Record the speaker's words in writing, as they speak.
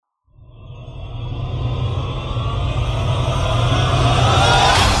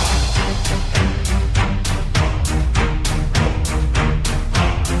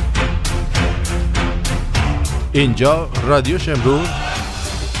اینجا رادیو شمرون.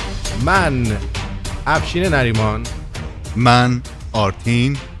 من افشین نریمان. من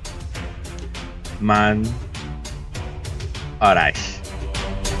آرتین. من آرش.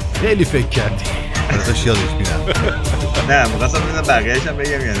 خیلی فکر کردی. ازش یادش میرم. نه می‌خواستم ببینم بقیه‌اش هم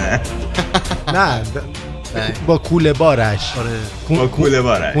بگم یا نه. نه با کوله بارش. آره با کوله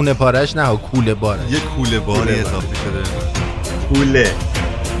بارش. کونه پارش نه، کوله بارش. یه کوله باری اضافه شده. کوله.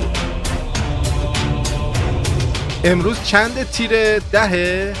 امروز چند تیره؟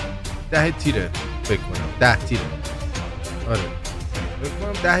 10 تیره فکر کنم. 10 تیره. آره فکر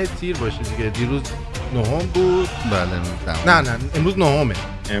کنم 10 تیر باشه دیگه. دیروز 9 بود. بله نه امروز 9.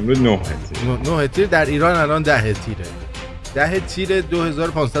 امروز 9 تیر. در ایران الان 10 تیره. 10 تیر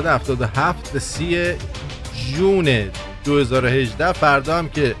 2577 30 جون 2018. فردا هم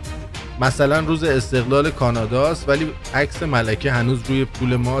که مثلا روز استقلال کاناداست ولی عکس ملکه هنوز روی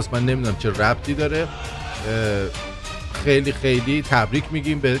پول ماست. من نمیدونم چه ربطی داره. خیلی خیلی تبریک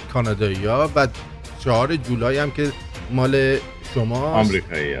میگیم به کانادایی‌ها و 4 جولای هم که مال شما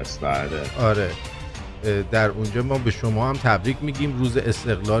آمریکایی است. بله آره در اونجا ما به شما هم تبریک میگیم روز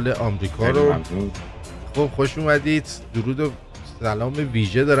استقلال آمریکا رو. خب خوش اومدید. درود و سلام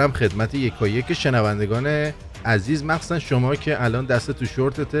ویژه دارم خدمت یکایک شنوندگان عزیز، مخصوصا شما که الان دست تو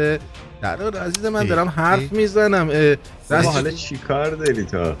شورتته. در عزیز من دارم حرف میزنم. حالا چی کار داری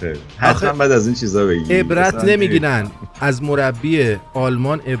تو آخر؟ حتما بعد از این چیزا بگی. عبرت نمیگیرن از مربی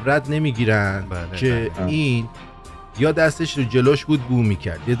آلمان، عبرت نمیگیرن که این یا دستش رو جلوش بود بو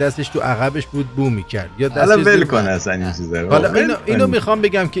میکرد یا دستش تو عقبش بود بو میکرد یا دستش حالا ول کن اصلا این چیزا رو. حالا اینو میخوام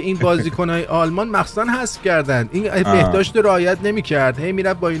بگم که این بازیکنای آلمان مخصوصا حذف کردن. این بهداشت رعایت نمیکرد. هی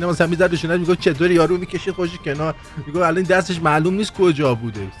میرفت با اینا مثلا میزدشون میگه چطور یارو میکشید خوش کنار، میگه الان دستش معلوم نیست کجا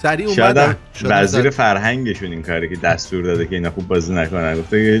بوده. سریع اومدن وزیر فرهنگشون این کاری که دستور داده که اینا خوب بازی نکنن،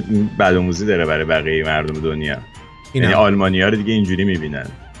 گفته بدآموزی داره برای بقیه مردم دنیا. یعنی آلمانی‌ها رو دیگه اینجوری میبینن.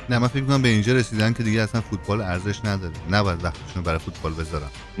 نه من فکر می‌کنم به اینجا رسیدن که دیگه اصلا فوتبال ارزش نداره. نباید وقتشون برای فوتبال بذارن.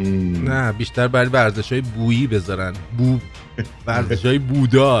 نه بیشتر برای ورزش‌های بویی بذارن. ورزش‌های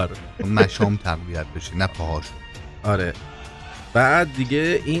بودار. مشام تقویت بشه نه پاهاشون. آره. بعد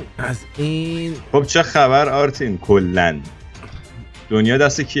دیگه این از این. خب چه خبر آرتین؟ کلاً دنیا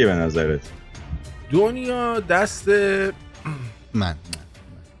دست کیه به نظرت؟ دنیا دست من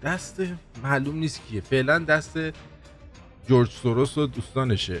دست معلوم نیست کیه. فعلا دست جورج سوروس و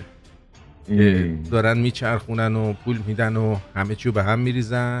دوستانشه. دارن میچرخونن و پول میدن و همه چیو به هم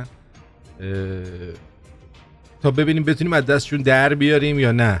میریزن تا ببینیم بتونیم از دستشون در بیاریم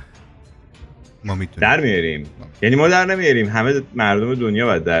یا نه. ما میتونیم در میاریم. یعنی ما در نمیاریم، همه مردم دنیا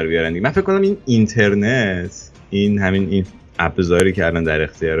باید در بیارن. من فکر کنم این اینترنت، این ابزاری که الان در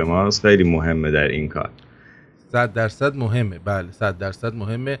اختیار ماست خیلی مهمه در این کار. 100% مهمه. بله 100%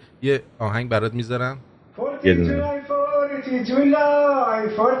 مهمه. یه آهنگ برات میذارم. یه دونه. 40 July,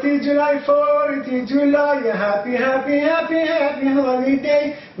 40 July, 40 July, happy holiday,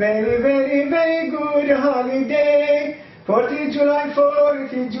 very, very, very good holiday. 40 July,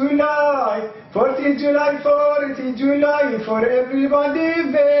 40 July, 40 July, 40 July, for everybody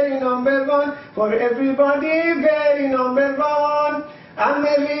very number one, for everybody very number one.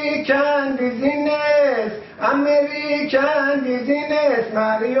 American business,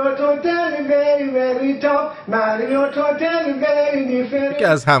 Marriott Hotel very, very top, Marriott Hotel very different. که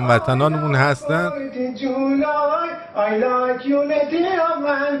از هموطنانمون هستن. I like unity of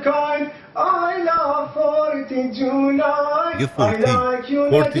mankind, I love 40 July, I like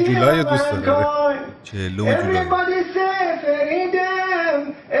unity of mankind. Everybody say freedom,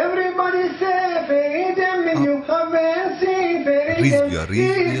 everybody say freedom, you haven't seen freedom,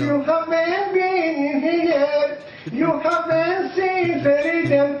 if you haven't been here, you haven't seen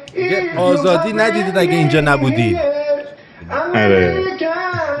freedom, if آزادی ندیدید اگه اینجا نبودید.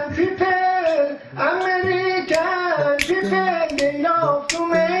 American people, American people, they love to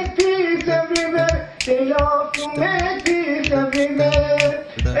make peace everywhere, they love to make peace everywhere.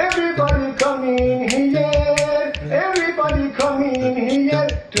 Everybody come in here, everybody come in here,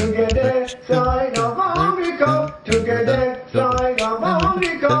 together side of America, together side of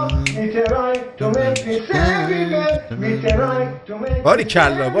America, with the right to make peace everywhere, with the right to make. باری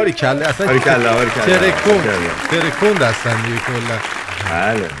کلا اصلا ترکون دستن دیگه کلا.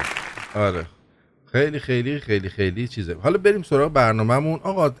 بله آره خیلی خیلی خیلی خیلی چیزه. حالا بریم سراغ برنامه‌مون.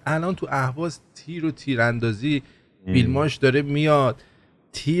 آقا الان تو اهواز تیر و تیراندازی فیلماش داره میاد،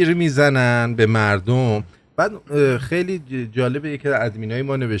 تیر میزنن به مردم. بعد خیلی جالبه یکی از ادمینای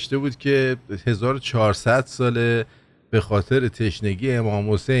ما نوشته بود که 1400 ساله به خاطر تشنگی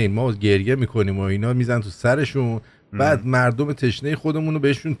امام حسین ما گریه میکنیم و اینا میزنن تو سرشون. بعد مردم تشنه خودمون رو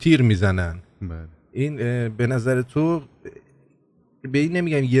بهشون تیر میزنن. این به نظر تو به این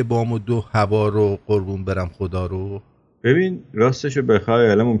نمیگن یه بام و 2 هوا رو قربون برم خدا رو؟ ببین راستشو بخوای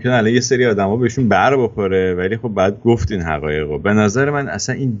الان ممکنه الان یه سری آدما بهشون بر بخوره، ولی خب بعد گفت این حقایقو. به نظر من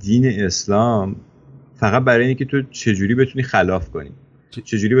اصلا این دین اسلام فقط برای اینه که تو چجوری بتونی خلاف کنی،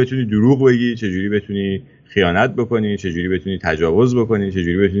 چجوری بتونی دروغ بگی، چجوری بتونی خیانت بکنی، چجوری بتونی تجاوز بکنی،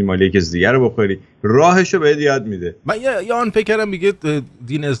 چجوری بتونی مال یکی دیگه رو بخوری. راهشو بهت یاد میده. من یا آن فکر کردم میگه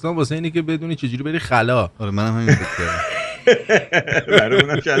دین اسلام واسه اینه که بدونی چجوری بری خلا. آره منم همین فکر کردم. برای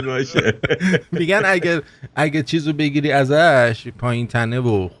اونم شاید باشه. میگن اگه چیزو بگیری ازش، پایین تنه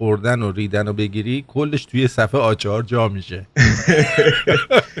و خوردن و ریدن رو بگیری، کلش توی صفحه آچار جا میشه.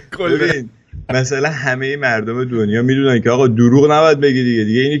 ببین مثلا همه مردم دنیا میدونن که آقا دروغ نباید بگی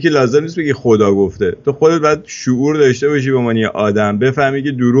دیگه اینی که لازم نیست بگی خدا گفته. تو خودت باید شعور داشته باشی به عنوان یه آدم، بفهمی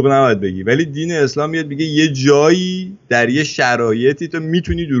که دروغ نباید بگی. ولی دین اسلام میاد میگه یه جایی در یه شرایطی تو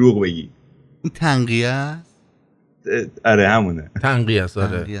میتونی دروغ بگی. این تنقیه است؟ آره همونه. تنقیه است.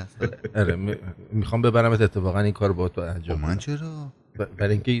 آره میخوام ببرمت اتفاقا این کارو با تو انجام. من چرا؟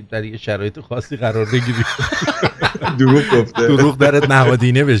 برای اینکه در یه شرایط خاصی قرار بگیری. دروغ گفته. دروغ درت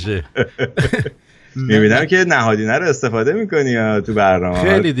نهادینه بشه. میبینم که نهادینه رو استفاده میکنی تو برنامه.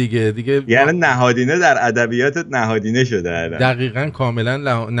 خیلی دیگه یعنی نهادینه در ادبیاتت نهادینه شده الان. دقیقاً کاملا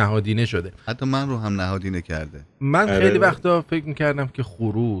نهادینه شده. حتی من رو هم نهادینه کرده. من خیلی وقتا فکر میکردم که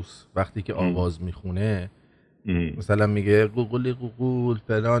خروس وقتی که آواز میخونه مثلا میگه قوقولی قوقول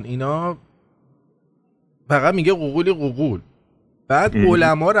فلان اینا، فقط میگه قوقولی قوقول. بعد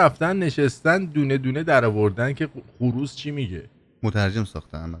علما رفتن نشستن دونه دونه در آوردن که خروس چی میگه. مترجم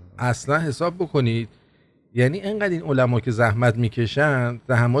ساختن. اصلا حساب بکنید، یعنی انقدر این علما که زحمت میکشن،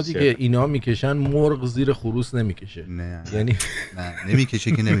 زحماتی که اینا میکشن، مرغ زیر خروس نمیکشه. نه یعنی نه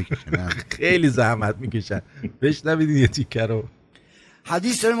نمیکشه که نمیکشه. نه خیلی زحمت میکشن. بشنوید یه تیکه رو.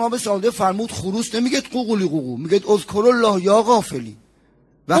 حدیث امام صادق فرمود خروس نمیگه قوقولی قوقو، میگه اذکر الله یا غافلی.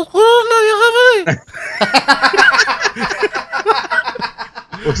 اذکر الله یا غافلی.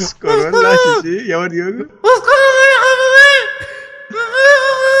 اذکر الله چی؟ یه بار دیگه بگو.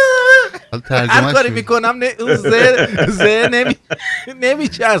 هر کاری میکنم اون زه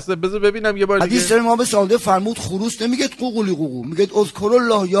نمیچسبه. بذار ببینم یه بار دیگه. حدیث امام صادق فرمود خروس نمیگه قوقولی قوقو، میگه اذکر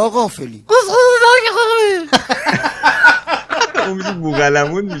الله یا غافلی. اون میشه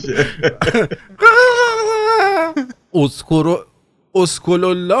بوغلمون میشه. اسکل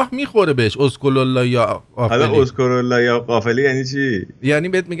الله میخوره بهش. اسکل الله یا غافلی. حالا اسکل الله یا غافلی یعنی چی؟ یعنی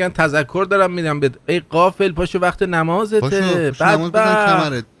بهت میگن تذکر دارم میدم بهت، ای غافل پاشو وقت نمازته.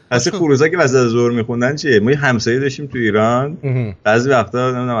 بعد اصلا خروسا که وسط ظهر میخوندن چیه؟ ما یه همسایه داشتیم تو ایران، بعضی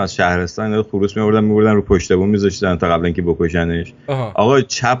وقتا نمیدونم از شهرستان خروس میآوردن رو پشت بوم میذاشتن تا قبل اینکه بکشنش. آقا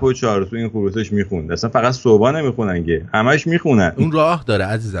چپ و چارسو این خروسش میخوند. اصلا فقط صبح نمیخونن که، همش میخونن. اون راه داره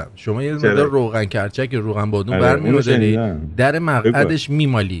عزیزم. شما یه مقدار روغن کرچک روغن بادون برمی‌داری، در مقعدش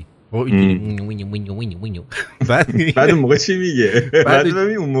میمالی. بعد اون موقع چی میگه؟ بعد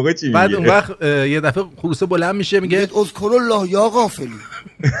ببین اون موقع چی میگه؟ بعد اون وقت یه دفعه خروسه بلند میشه میگه اذکر الله یا غافلی.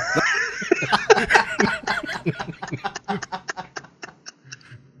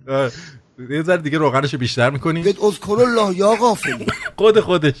 یه ذره دیگه روغنشو بیشتر میکنی. میگه اذکر الله یا غافلی.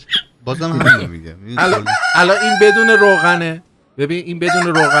 خودش بازم همین میگه. الان این بدون روغنه. ببین این بدون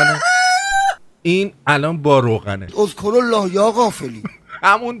روغنه، این الان با روغنه. اذکر الله یا غافلی.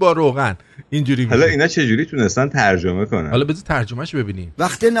 همون با روغن اینجوری میشه. حالا اینا چجوری تونستن ترجمه کنن؟ حالا بذار ترجمهش ببینیم.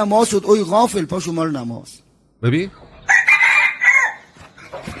 وقت نماز شد اوی غافل پاشو مال نماز. ببین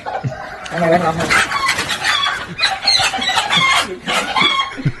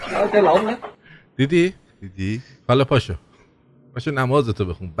دیدی؟ حالا پاشو نمازتو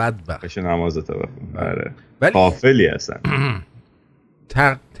بخون. بدبخت پاشو نمازتو بخون. آره ولی غافلی هستن.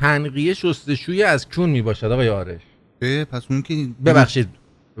 تنقیه شستشوی از کون میباشد آقای آرش. پس اون که ببخشید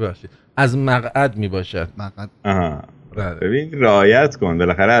از مقعد میباشد. مقعد. ببین رعایت کن.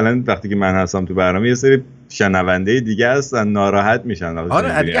 بالاخره الان وقتی که من هستم تو برنامه یه سری شنونده دیگه هستن ناراحت میشن.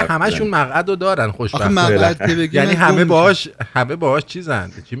 آره دیگه همشون مقعدو دارن خوشبختانه. یعنی همه باهاش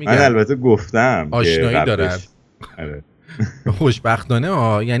چیزن. چی میگن؟ من البته گفتم آشنایی دارن. آره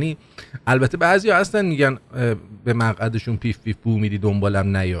خوشبختانه یعنی البته بعضیا هستن میگن به مقعدشون پیف پیف بو میری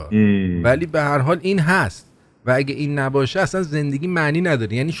دنبالم نیا. ولی به هر حال این هست و اگه این نباشه اصلا زندگی معنی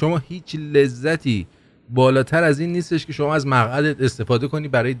نداره. یعنی شما هیچ لذتی بالاتر از این نیستش که شما از مقعدت استفاده کنی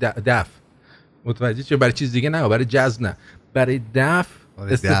برای دف. متوجه چه؟ برای چیز دیگه نه، برای جاز نه، برای دف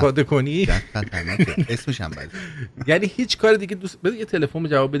استفاده کنی اسمش هم بده. یعنی هیچ کار دیگه بده یه تلفن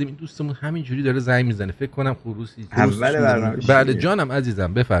جواب بدیم. این دوستمون همینجوری داره زنگ میزنه، فکر کنم خروسی اول برنامه. بله جانم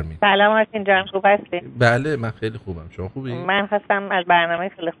عزیزم بفرمایید. سلام آرتین جان، خوب هستی؟ بله من خیلی خوبم، شما خوبی؟ من خواستم از برنامه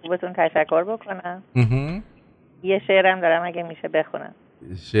خیلی خوبتون تشکر بکنم. یه شعرم دارم اگه میشه بخونم.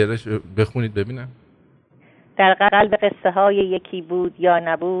 شعرش بخونید ببینم. در قلب قصه های یکی بود یا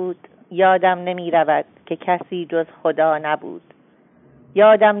نبود، یادم نمی رود که کسی جز خدا نبود.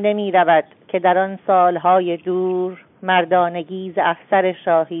 یادم نمی رود که در آن سالهای دور، مردانگی ز افسر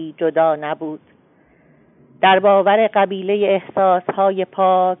شاهی جدا نبود. در باور قبیله احساسهای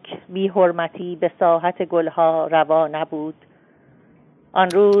پاک، بی حرمتی به ساحت گلها روا نبود. آن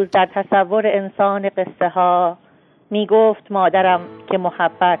روز در تصور انسان قصه ها می گفت مادرم که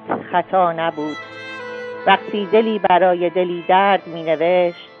محبت خطا نبود. وقتی دلی برای دلی درد می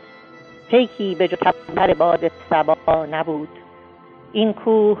نوشت، پیکی به جز کبوتر باد صبا نبود. این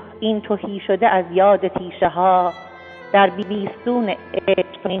کوه این تهی شده از یاد تیشه ها، در بیستون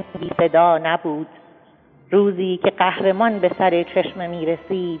عشق این بی صدا نبود. روزی که قهرمان به سر چشمه می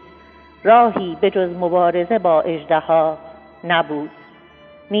رسید، راهی به جز مبارزه با اژدها نبود.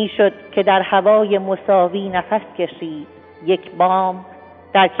 می شد که در هوای مساوی نفس کشید، یک بام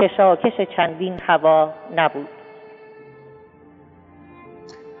در کشاکش چندین هوا نبود.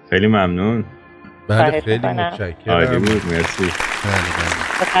 خیلی ممنون. بله خیلی متشکرم. عالی بود، مرسی.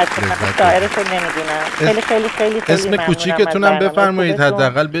 شاعرش رو نمیدونم. خیلی خیلی خیلی خیلی اسم کوچیکتونم بفرمایید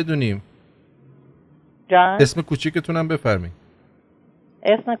حداقل بدونیم. جان؟ اسم کوچیکتونم بفرمایید.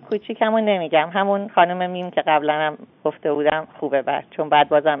 اسم کوچیکمو نمیگم، همون خانم میم که قبلا هم گفته بودم خوبه بعد، چون بعد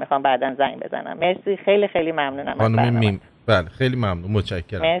بازم میخوام بعدن زنگ بزنم. مرسی خیلی خیلی ممنونم. خانم میم. بله خیلی ممنون،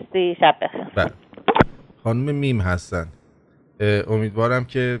 متشکرم. مرسی، شب بخیر. بله. خانم میم هستن. امیدوارم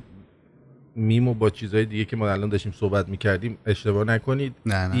که میمو با چیزهای دیگه که ما الان داشتیم صحبت میکردیم اشتباه نکنید.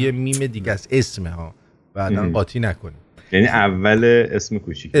 نه. یه میم دیگه است اسمه ها، بعدن قاطی نکنید. یعنی اول اسم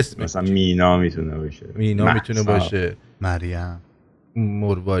کوچیک مثلا کوچیک. مینا میتونه باشه، مینا میتونه باشه، مریم،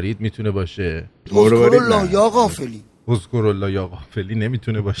 مروارید میتونه باشه، اذکر الله یا غافلی. اذکر الله یا غافلی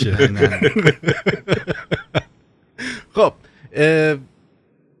نمیتونه باشه. خب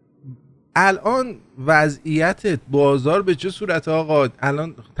الان وضعیت بازار به چه صورت آقا؟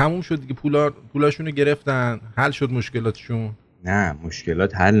 الان تموم شد دیگه، پولاشونو گرفتن، حل شد مشکلاتشون؟ نه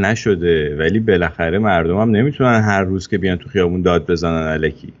مشکلات حل نشده، ولی بالاخره مردم هم نمیتونن هر روز که بیان تو خیابون داد بزنن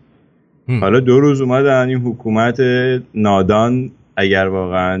الکی. حالا 2 روز اومدن این حکومت نادان اگر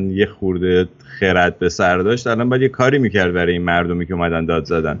واقعا یه خورده خرد به سر داشت الان باید یه کاری میکرد برای این مردمی که اومدن داد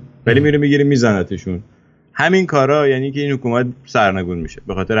زدن، ولی میره میگیره میزنتشون. همین کارا یعنی که این حکومت سرنگون میشه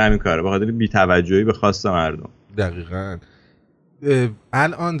به خاطر همین کارا، به خاطر بی‌توجهی به خواست مردم. دقیقاً.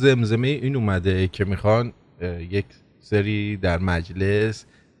 الان زمزمه این اومده که میخوان یک سری در مجلس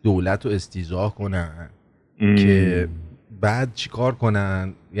دولت رو استیضاح کنن که بعد چیکار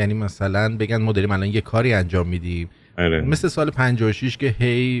کنن؟ یعنی مثلا بگن ما داریم الان یه کاری انجام میدیم، مثل سال 56 که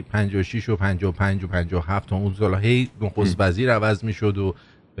هی 56 و 55 و 57 تا اون سالا هی نخست وزیر عوض میشد و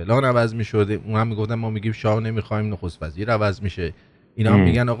فلان عوض میشد. اون هم میگفتن ما میگیم شاه نمیخوایم نخست وزیر عوض میشه، اینا هم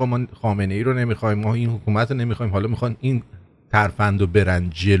میگن آقا ما خامنه ای رو نمیخوایم، ما این حکومت رو نمیخوایم، حالا میخوان این ترفند رو برن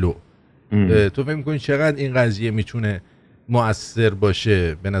جلو. تو فکر می‌کنی چقدر این قضیه میتونه مؤثر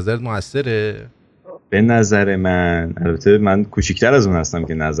باشه؟ به نظرت مؤثره؟ به نظر من، البته من کوچیک‌تر از اون هستم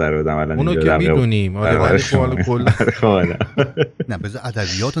که نظر بدم الان اونو که میدونیم ولی کلا نه بذار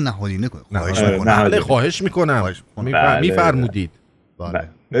ادبیات رو نهادینه کن. خواهش میکنم میفرمودید. بله.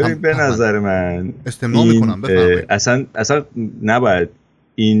 ببین به نظر من استماع میکنم بفرمایید. اصلا نباید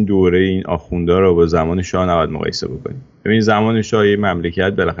این دوره این آخوندا رو با زمان شاه نباید مقایسه بکنیم. ببین زمان شاه یه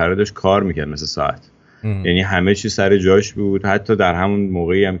مملکت بالاخره داشت کار میکرد مثل ساعت، یعنی همه چی سر جاش بود. حتی در همون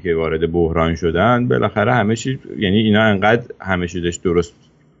موقعی هم که وارد بحران شدن بالاخره همه چی، یعنی اینا انقدر همه چی داشت درست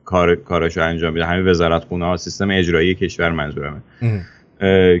کاراشو انجام میداد، همین وزارتخونه ها، سیستم اجرایی کشور منظورمه،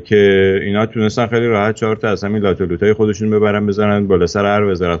 که اینا تونستن خیلی راحت 4 تا از همین لاتولوتای خودشون ببرن بزنن بالا سر هر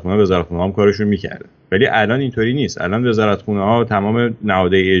وزارتخونه هم کارشون میکردن. ولی الان اینطوری نیست. الان وزارتخونه ها تمام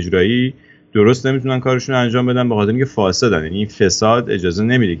نهادهای اجرایی درست نمیتونن کارشون رو انجام بدن به خاطر اینکه فاسدن، یعنی این فساد اجازه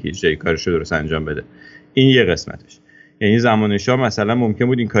نمیده که هیچ جایی کارش رو درست انجام بده. این یه قسمتش. یعنی زمان شاه مثلا ممکن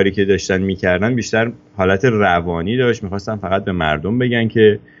بود این کاری که داشتن میکردن بیشتر حالت روانی داشت، میخواستن فقط به مردم بگن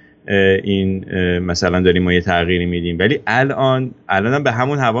که این مثلا داریم ما یه تغییری میدیم، ولی الان هم به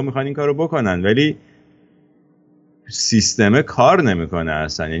همون هوا میخوان این کارو بکنن، ولی سیستم کار نمیکنه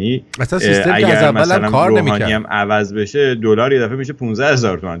اصلا. یعنی سیستم که از اول هم کار نمیکنه، هم عوض بشه دلار یه دفعه میشه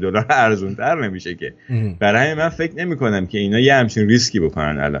 15000 تومان، دلار ارزونتر نمیشه که. برای من فکر نمیکنم که اینا یه همچین ریسکی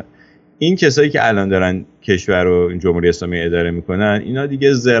بکنن الان. این کسایی که الان دارن کشور رو جمهوری اسلامی اداره میکنن اینا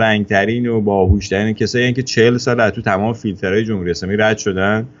دیگه زرنگترین و باهوشترین کسایی هستن که 40 سال تو تمام فیلترهای جمهوری اسلامی رد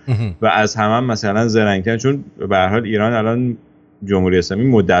شدن و از همه مثلا زرنگترین، چون به هر حال ایران الان جمهوری اسلامی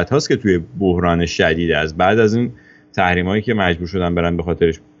مدت هاست که توی بحران شدیده. از بعد از این تحریمایی که مجبور شدن برن به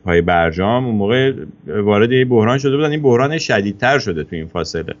خاطرش پای برجام، اون موقع وارد این بحران شده بودن. این بحران شدیدتر شده تو این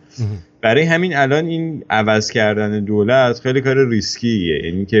فاصله. برای همین الان این عوض کردن دولت خیلی کار ریسکیه،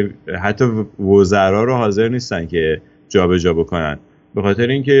 یعنی که حتی وزرا رو حاضر نیستن که جابجا بکنن، به خاطر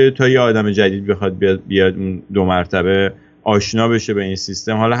اینکه تا یه آدم جدید بخواد بیاد اون 2 مرتبه آشنا بشه به این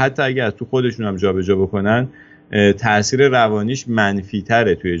سیستم، حالا حتی اگه از تو خودشون هم جابجا بکنن تأثیر روانیش منفی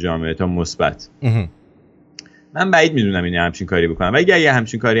تره توی جامعه تا مثبت. من بعید میدونم این همچین کاری بکنن و اگه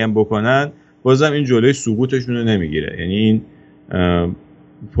همچین کاری هم بکنن بازم این جلوی سقوطشون رو نمیگیره. یعنی این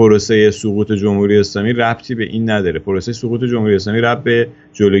پروسه سقوط جمهوری اسلامی ربطی به این نداره. پروسه سقوط جمهوری اسلامی ربط به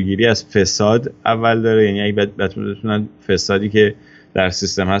جلوگیری از فساد اول داره، یعنی اگه بتونن فسادی که در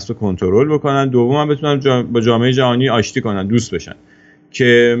سیستم هست رو کنترل بکنن، دوم هم بتونن با جامعه جهانی آشتی کنن، دوست بشن،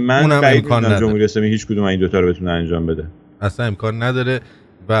 که من بعید میدونم جمهوری اسلامی هیچ کدوم این دوتا رو بتونه انجام بده. اصلا امکان نداره.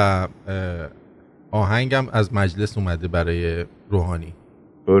 و آهنگم از مجلس اومده برای روحانی.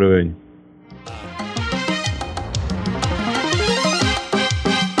 برو ببینیم.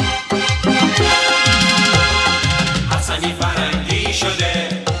 حسنی فرنگی شده،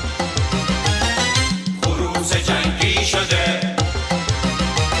 خروس جنگی شده،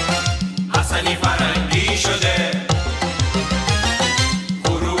 حسنی فرنگی شده،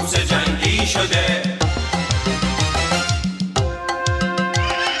 خروس جنگی شده.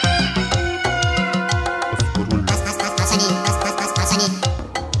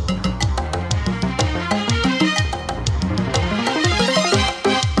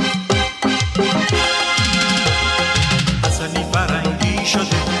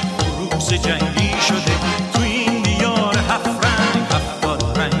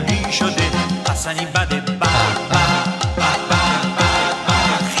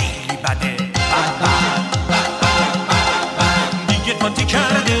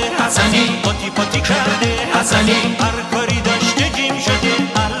 هر کاری داشته جیم شده،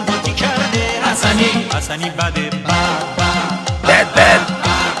 الباتی کرده حسنی بده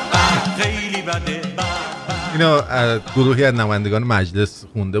خیلی بده. اینو گروهی از نمایندگان مجلس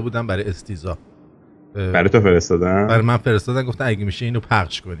خونده بودن برای استیزا. برای تو فرستادن؟ برای من فرستادن، گفتن اگه میشه اینو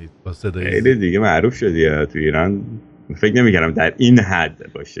پخش کنید با صدای خیلی دیگه معروف شدی تو ایران. فکر نمی‌کردم در این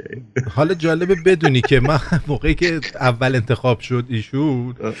حد باشه. حالا جالبه بدونی که ما موقعی که اول انتخاب شد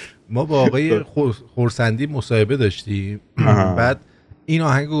ایشون، ما با آقای خورسندی مصاحبه داشتیم. بعد این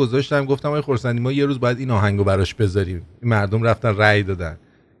آهنگو گذاشتم، گفتم آقای خورسندی ما یه روز باید این آهنگو براش بذاریم. مردم رفتن رأی دادن،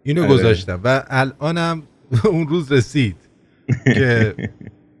 اینو گذاشتم و الانم اون روز رسید که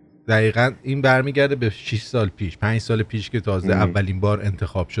دقیقاً این برمیگرده به 6 سال پیش، 5 سال پیش که تازه اولین بار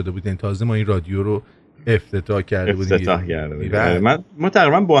انتخاب شده بود. این تازه ما این رادیو رو افتتاح کرده بودیم. ما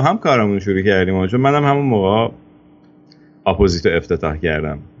تقریبا با هم کارمون شروع کردیم، چون منم همون موقع اپوزیتو افتتاح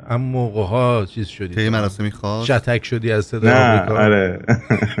کردم. همون موقع ها چیز شدی که مراسمی خاص شتک شدی از صدای آمریکا. آره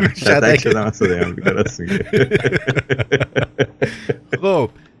شتک شدم از صدای آمریکا، راست میگی. خب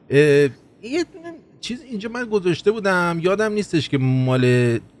یه چیز اینجا من گذاشته بودم، یادم نیستش که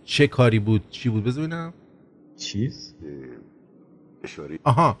مال چه کاری بود، چی بود، بذار ببینم. چیز اشاره.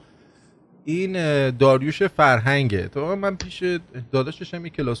 آها، این داریوش فرهنگه. تو من پیش داداشش هم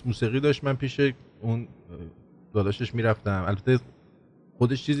یک کلاس موسیقی داشت، من پیش اون داداشش میرفتم. البته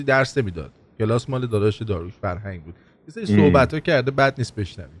خودش چیزی درس نمیداد، کلاس مال داداش داریوش فرهنگ بود. یه سری صحبت‌ها کرده، بد نیست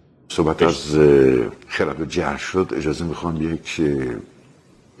بشنویم. صحبت از خرد جهل شد، اجازه میخوام یک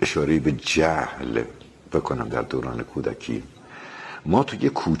اشاره به جهل بکنم. در دوران کودکی ما توی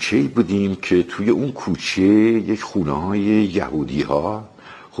یک کوچه‌ای بودیم که توی اون کوچه یک خونه‌های یهودی‌ها،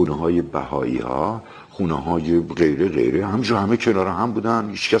 خونه‌های بهائی‌ها، خونه‌های غیره همه کنار هم بودن.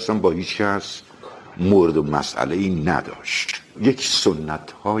 هیچ کس هم با هیچ کس مورد و مسئله‌ای نداشت. یک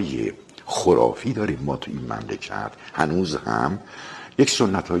سنت‌های خرافی داریم ما تو این مملکت، هنوز هم یک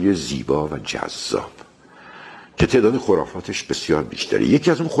سنت‌های زیبا و جذاب که تعداد خرافاتش بسیار بیشتره.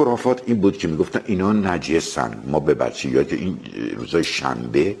 یکی از اون خرافات این بود که میگفتن اینا نجسن. ما به بچه یاد که این روزای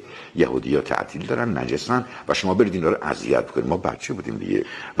شنبه یهودی‌ها تعطیل دارن، نجسن و شما برید اینا رو اذیت کنید. ما بچه بودیم دیگه.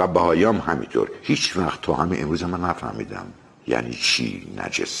 و بهائی‌ها هم همینطور. هیچ وقت تا همین امروز من نفهمیدم یعنی چی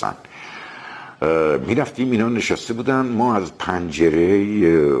نجسن. میرفتیم اینا نشسته بودن، ما از پنجره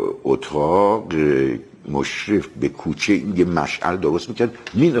اتاق مشرف به کوچه یه مشعل درست میکرد،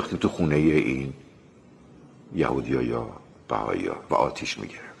 مینداختیم تو خونه این یهودی‌ها یا بهائی‌ها و آتیش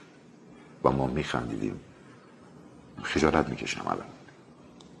میگرفت و ما میخندیدیم. خجالت میکشم الان.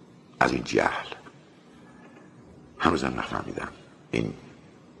 از این جهل. هنوزم نفهمیدم این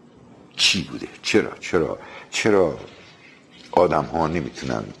چی بوده. چرا آدم ها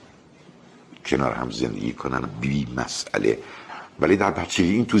نمیتونن کنار هم زندگی کنن بی مسئله. ولی در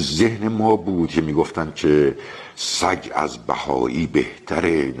بچگی این تو ذهن ما بود که میگفتن که سگ از بهایی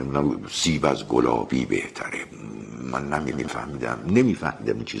بهتره، سیب از گلابی بهتره. من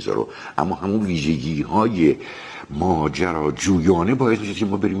نمیفهمیدم این چیزا رو، اما همون ویژگی های ماجرا جویانه باعث میشه که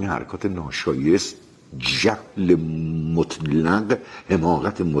ما بریم این حرکات ناشایست، جهل مطلق،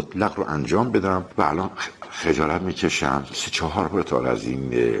 حماقت مطلق رو انجام بدم. و الان خجالت میکشم 3-4 بار تا از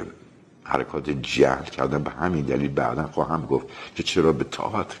این حرکات جهل کردم. به همین دلیل بعدا خواهم گفت که چرا به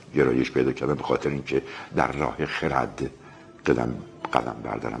طاعت گرایش پیدا کردم، به خاطر اینکه در راه خرد قدم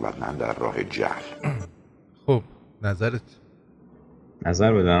بردارم و نه در راه جهل. خب نظرت؟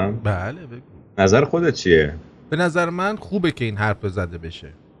 نظر بدم؟ بله بگو. نظر خودت چیه؟ به نظر من خوبه که این حرف زده بشه.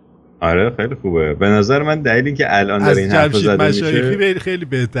 آره خیلی خوبه. به نظر من دلیلی که الان داره این حرف زده میشه از جمشید مشایخی خیلی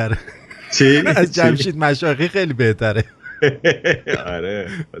بهتره. چی؟ از جمشید مشایخی خیلی بهتره. آره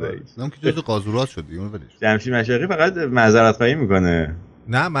خداییش. اونم که جز قاضورات شدی اون ولش. جمشید مشایخی فقط معذرت خواهی میکنه.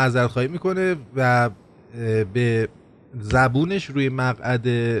 نه معذرت خواهی میکنه و به زبونش روی مقعد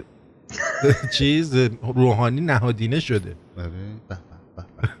چیز روحانی نهادینه شده. آره به.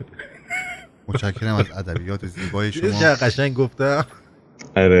 متشکرم از ادبیات زیبای شما. چه قشنگ گفتم.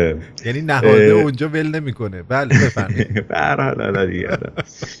 آره یعنی نهاده اونجا ول نمیکنه. بله بفرمایید. به هر حال دیگه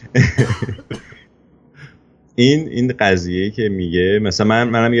این قضیه‌ای که میگه، مثلا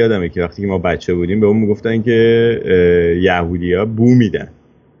منم یادمه که وقتی که ما بچه بودیم به اون میگفتن که یهودی‌ها بو میدن.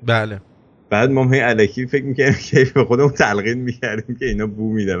 بله. بعد ما الکی فکر می‌کردیم که به خودمون تلقین می‌کردیم که اینا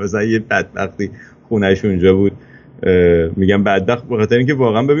بو میدن. مثلا یه بدبختی خونه‌اش اونجا بود، میگم بدبخت به خاطر اینکه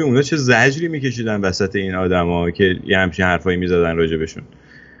واقعا ببین اونا چه زجری میکشیدن وسط این آدما که یه همچین حرفایی میزدن راجع بهشون.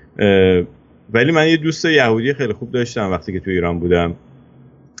 ولی من یه دوست یهودی خیلی خوب داشتم وقتی که تو ایران بودم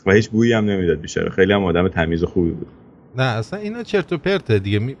و هیچ بویی هم نمیداد بیچاره. خیلی هم آدم تمیز و خوبی بود. نه اصلا اینا چرت و پرته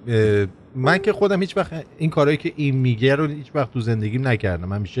دیگه. من که خودم هیچ وقت این کارهایی که این میگه رو هیچ وقت تو زندگیم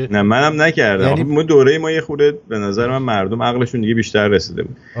نکردم. همیشه نه منم نکردم. یعنی ما دوره ما یه خورده به نظر من مردم عقلشون دیگه بیشتر رسیده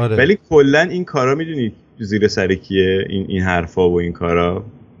بود. آره. ولی کلا این کارا میدونی زیر سر کیه؟ این حرفا و این کارا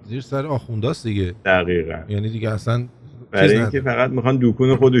زیر سر آخونداست دیگه. دقیقاً. یعنی دیگه اصلا برای اینکه فقط میخوان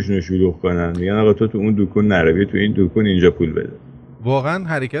دکون خودشونو شلوغ کنن. میگن آقا تو اون دکون نرو، تو این دکون اینجا پول بده. واقعا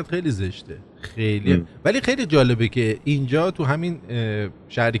حرکت خیلی زشته. خیلی. ولی خیلی جالبه که اینجا تو همین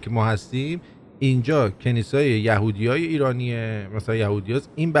شهری که ما هستیم اینجا کنیسای یهودیای ایرانیه، مثلا یهودیاست،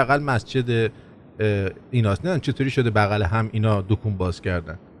 این بغل مسجد ایناست. نه چطوری شده بغل هم اینا دکون باز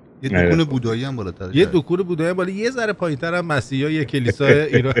کردن. یه دکون بودایی هم بالاتر. یه دکون بودایی هم بالا، یه ذره پایین‌تر هم مسیحای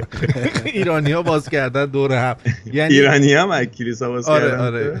کلیسای ایرانی‌ها باز کردن دور هم. یعنی ایرانی‌ها هم کلیسا باز کردن.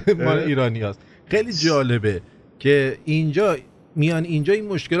 آره مال ایرانی‌هاست. خیلی جالبه که اینجا میان اینجا این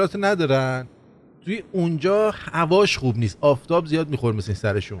مشکلات ندارن، توی اونجا هواش خوب نیست، آفتاب زیاد میخوره مثل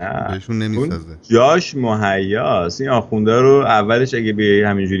سرشون، بهشون نمیسازه، جاش مهیاست. این آخوندا رو اولش اگه به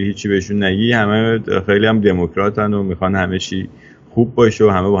همینجوری هیچی بهشون نگی همه خیلی هم دموکراتن و میخوان همه چی خوب باشه و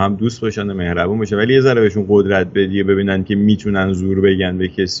همه با هم دوست باشن و مهربون باشن، ولی یه ذره بهشون قدرت بدی ببینن که میتونن زور بگن به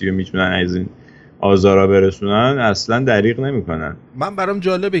کسی و میتونن از این آزارا برسونن، اصلا دریغ نمیکنن. من برام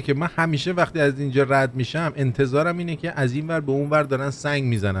جالبه که من همیشه وقتی از اینجا رد میشم انتظارم اینه که از این ور به اون ور دارن سنگ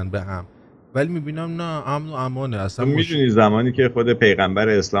میزنن به هم، ولی میبینم نه، امن و امانه. اصلا میدونی زمانی که خود پیغمبر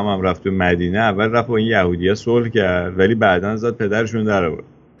اسلام هم رفت تو مدینه، اول رفت با این یهودی‌ها صلح کرد ولی بعداً زاد پدرشون در آورد.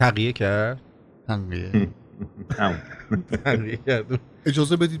 تقیه کرد. تقیه کرد.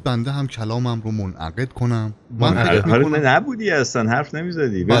 اجازه بدید بنده هم کلامم رو منعقد کنم. من نبودی اصلا، حرف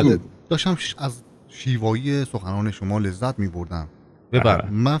نمیزدی. بله داشتم از شیوایی سخنان شما لذت می‌بردم.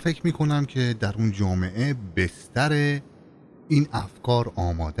 من فکر می‌کنم که در اون جامعه بستر این افکار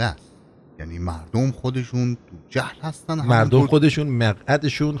آماده است. یعنی مردم خودشون تو جهل هستن، مردم خودشون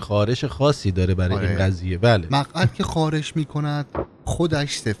مقعدشون خارش خاصی داره برای این قضیه. بله، مقعد که خارش میکند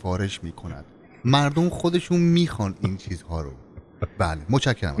خودش سفارش میکند. مردم خودشون میخوان این چیزها رو. بله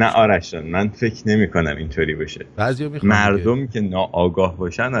متشکرم. نه آرش جان، من فکر نمیکنم اینطوری بشه. بعضیا میخوان مردمی که ناآگاه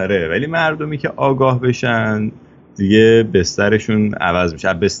باشن آره، ولی مردمی که آگاه بشن دیگه بسترشون عوض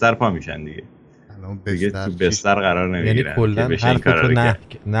میشه، بستر پا میشن دیگه تو بستر قرار نمیگیرن. یعنی کلن حرف تو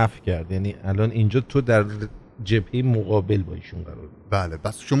نفی کرد. یعنی الان اینجا تو در جبهه مقابل با ایشون قرار. بله،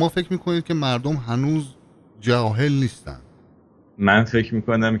 بس شما فکر میکنید که مردم هنوز جاهل نیستن؟ من فکر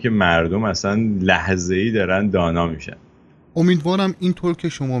میکنم که مردم اصلا لحظه‌ای دارن دانا میشن. امیدوارم اینطور که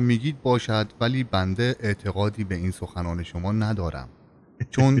شما میگید باشد، ولی بنده اعتقادی به این سخنان شما ندارم،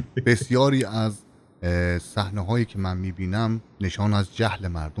 چون بسیاری از صحنه هایی که من میبینم نشان از جهل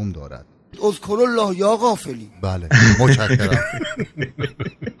مردم دارد. اذکر الله یا غافلی. بله متشکرم.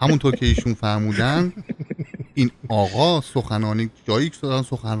 همونطور که ایشون فرمودن این آقا سخنرانی جایی که دارن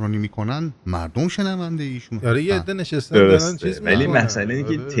سخنرانی میکنن مردم شنونده ایشون. آره یه عده نشستن دارن چیز ولی مسئله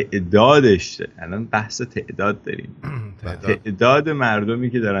اینه که تعدادش، الان بحث تعداد داریم. تعداد مردمی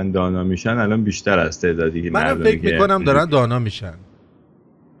که دارن دانا میشن الان بیشتر از تعدادی که منم فکر میکنم دارن دانا میشن.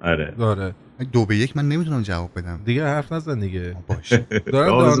 آره 2-1 من نمیتونم جواب بدم دیگه، حرف نزن دیگه. باشه دارن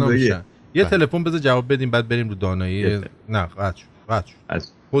دانا میشن. یه تلفن بذار جواب بدیم بعد بریم رو دانایی. نه قطع شد.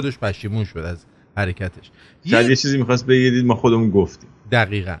 خودش پشیمون شد از حرکتش. یه چیزی می‌خواست بگید ما خودمون گفتیم.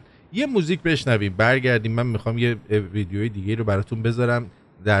 دقیقاً. یه موزیک بشنویم برگردیم. من میخوام یه ویدیوی دیگه رو براتون بذارم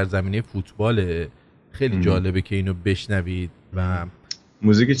در زمینه فوتبال. خیلی جالبه که اینو بشنوید. و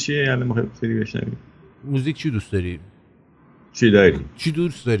موزیک چیه الان می‌خوای بشنویم؟ موزیک چی دوست داری؟ چی داری؟ چی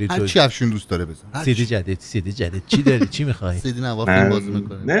دوست داری تو؟ هر چی افشین دوست داره بزن. سیدی جدید چی داری؟ چی می‌خوای؟ سیدی نوار فیلم بازی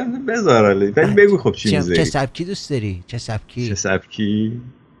می‌کنه. نه بذار ولی بگو خب چی می‌ذاری؟ چه سبکی دوست داری؟ چه سبکی؟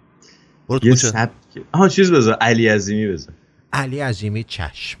 برو کوچه. چیز بذار، علی عظیمی بذار. علی عظیمی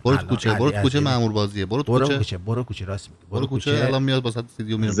چشم. برو کوچه مأمور بازیه. برو کوچه راست میگی. برو کوچه الان میاد واسه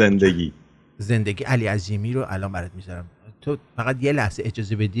سیدیو میاد. زندگی علی عظیمی رو الان برات میذارم. تو فقط یه لحظه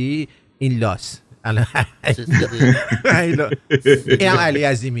اجازه بدی. این لاس الان اینم علی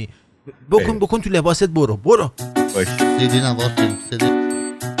عظیمی. بکن تو لباست برو باش. سیدی نوار فیلم سیدی.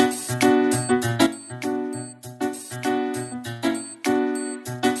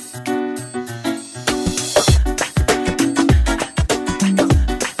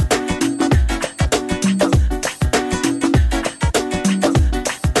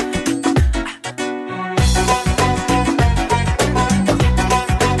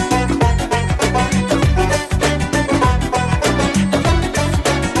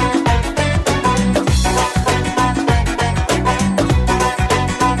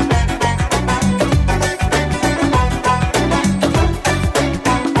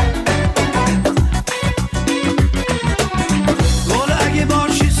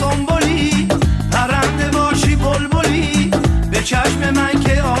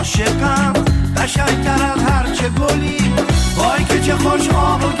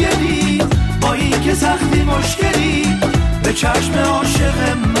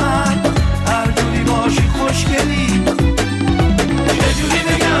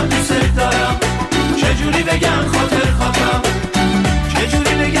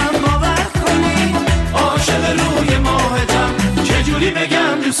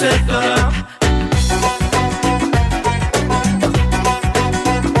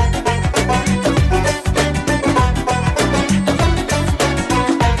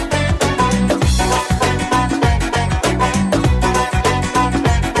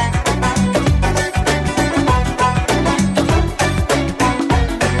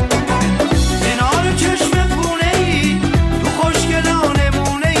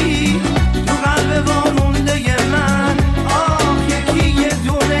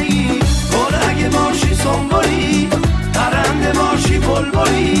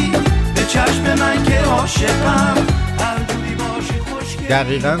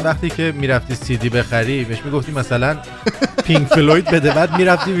 دقیقاً وقتی که میرفتی سیدی بخری بهش میگفتی مثلا پینک فلوید بده، بعد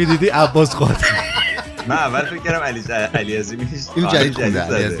میرفتی میدیدی عباس خاطر. من اول فکر کردم علی عظیمی این جدید خونده.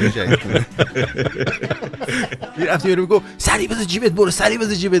 علی عظیمی جدید خونده. میرفتی برو میگفت سری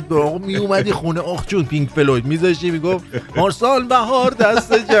بذار جیبت برو. آقا میومدی خونه آخ جون پینک فلوید میذاشتی میگفت هر سال بهار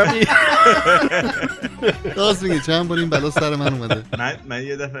دست جمعی. راست میگه چند بار این بلا سر من اومده. من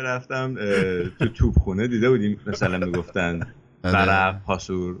یه دفعه رفتم تو توپخونه دیده بودیم مثلا میگفتن برق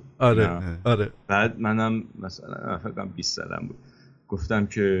پاسور. آره. بعد منم مثلا فکر کنم 20 سالم بود گفتم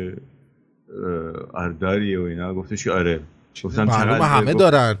که آرداری و اینا. گفتش که آره. گفتم چقدر همه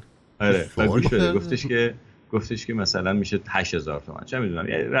دارن. آره گفتش که مثلا میشه 8000 تومان. چه میدونم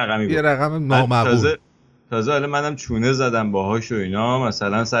یه رقمی بود. یه رقم نامعقول. تازه حالا منم چونه زدم باهاش و اینا.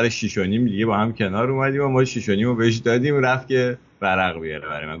 مثلا سر 6.5 دیگه با هم کنار اومدیم و ما 6.5 رو بهش دادیم رفت که ورق بیاره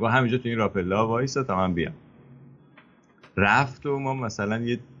برای من. گفت همینجا تو این راپلا وایسا تا من بیام. رفت و ما مثلا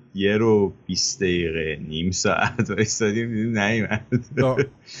یه رو 20 دقیقه نیم ساعت وایسادیم دیدیم نیومد.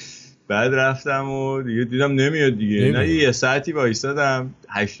 بعد رفتم و دیگه دیدم نمیاد دیگه. نه یه ساعتی وایسادم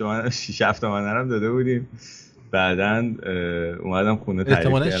 8 تومن 6 7 تومن هم داده بودیم. بعدن اومدم خونه تعریف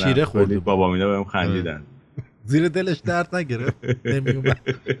کردم. احتمالاً شیره خورد. بابا مینا بهم خندیدن. زیر دلش درد نگرفت. نمیومد.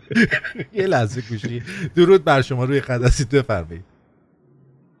 یه لحظه گوشی. درود بر شما روی خط هستید بفرمایید.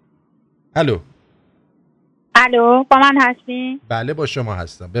 الو با من هستین؟ بله با شما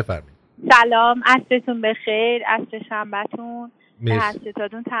هستم بفرمایید. سلام، عصرتون بخیر، عصر شنبهتون.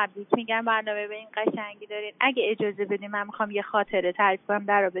 هشتادون تبریک میگم، برنامه به این قشنگی دارین. اگه اجازه بدین من میخوام یه خاطره تعریف کنم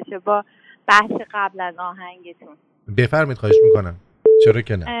در رابطه با بحث قبل از آهنگتون. بفرمایید، خواهش میکنم. چرا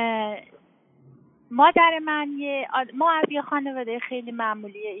که نه. مادر من ما از یه خانواده خیلی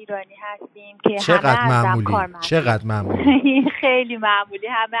معمولی ایرانی هستیم که چقدر معمولی خیلی معمولی،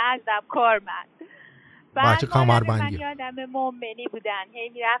 همه ازم کارمند. بعد من یادم مؤمنی بودن، هی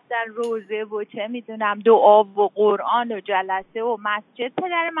میرفتن روزه و چه میدونم دعا و قرآن و جلسه و مسجد.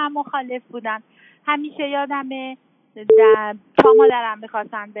 پدر من مخالف بودن. همیشه یادمه تا مادرم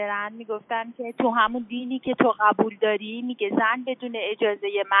میخواستن برن میگفتن که تو همون دینی که تو قبول داری، میگه زن بدون اجازه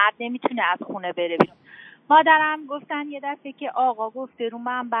مرد نمیتونه از خونه بره بیرون. مادرم گفتن یه دفعه که آقا گفته رو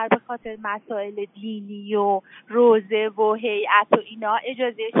منبر به خاطر مسائل دینی و روزه و هیئت و اینا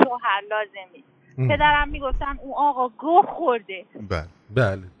اجازه شوهر لازمی. پدرم میگفتن اون آقا گوه خورده.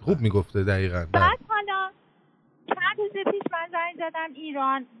 بله خوب میگفته دقیقاً. بعد حالا چند روز پیش من زنگ زدم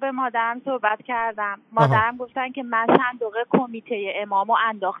ایران، به مادرم صحبت کردم. مادرم گفتن که من صندوق کمیته امامو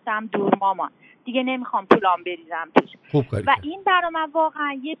انداختم دور مامان، دیگه نمیخوام پولام بریزم توش. و این برای من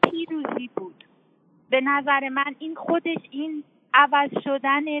واقعا یه پیروزی بود. به نظر من این خودش، این عوض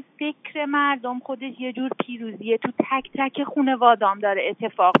شدن فکر مردم خودش یه جور پیروزیه. تو تک تک خانواده‌ام داره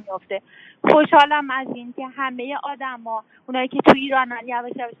اتفاق میفته. خوشحالم از این که همه آدما، اونایی که تو ایرانن،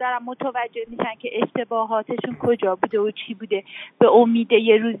 یواش یواش دارن متوجه میشن که اشتباهاتشون کجا بوده و چی بوده، به امید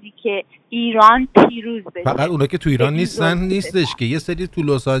یه روزی که ایران پیروز بشه. فقط اونا که تو ایران نیستش که یه سری تو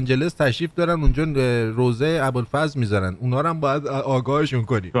لس آنجلس تشریف دارن، اونجا روزه ابوالفضل میذارن، اونا رو هم باید آگاهشون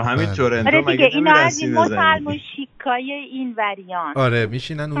کنی. تو همین تورنتو مگه اینا از این مسلمان شیکای این وریان. آره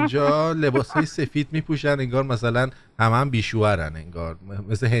میشینن اونجا لباسای سفید میپوشن، انگار مثلا هم بیشوهرن، انگار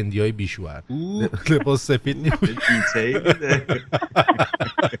مثل هندیای بیشوهر لباس سفید میپوشن.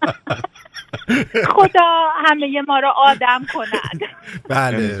 خدا همه ما رو آدم کند.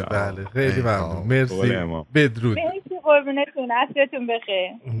 بله خیلی ممنون، مرسی، بدرود. مرسی قربونتون، عصرتون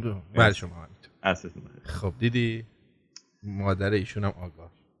بخیر. بله شما عصرتون بخیر. خب دیدی مادر ایشون هم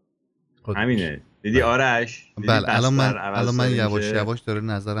آگاه. همینه. دیدی آرش؟ بله الان من یواش یواش داره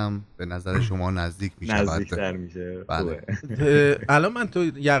نظرم به نظر شما نزدیک میشه، نزدیک‌تر میشه. بله. الان من تو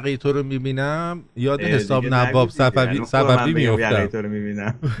یقه تو رو میبینم یاد حساب نواب صفوی میافتم. یقه تو رو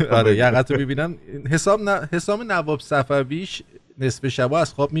میبینم. آره یقه تو میبینم. حساب نواب صفویش نصف شبا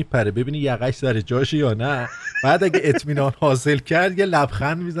از خواب میپره ببینی یقهش سر جاشه یا نه، بعد اگه اطمینان حاصل کرد یه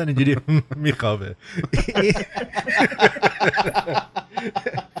لبخند میزنه اینجوری میخوابه.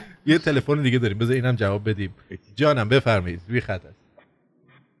 یه تلفن دیگه داریم، بذار اینم جواب بدیم. جانم بفرمایید، بی خط است.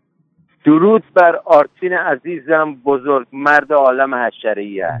 درود بر آرتین عزیزم، بزرگ مرد عالم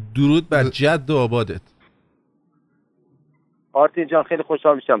حشره‌ای. درود بر جد و آبادت. آرتین جان خیلی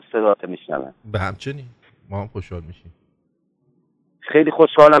خوشحال میشم صدات میشنوم. به همچنین ما هم خوشحال میشیم. خیلی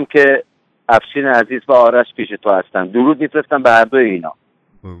خوشحالم که افشین عزیز و آرش پیش تو هستن. درود میفرستم به هر دوی اینا.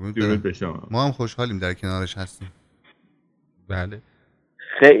 درود به شما. ما هم خوشحالیم در کنارش هستیم. بله.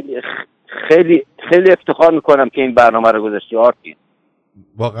 خیلی خیلی خیلی افتخار میکنم که این برنامه رو گذاشتی آرتین.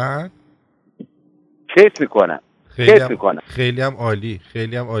 واقعا کیف میکنم. خیلی هم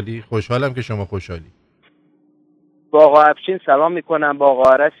عالی. خوشحالم که شما خوشحالی. با آقا افشین سلام میکنم، با آقا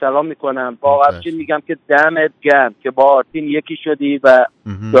آرش سلام میکنم. با آقا افشین میگم که دمت گرم که با آرتین یکی شدی و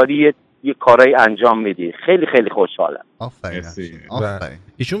داری یه کارایی انجام میدی. خیلی خیلی خوشحالم. آفرین.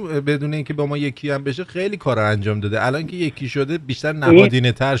 ایشون بدون اینکه با ما یکی هم بشه خیلی کارا انجام داده. الان که یکی شده بیشتر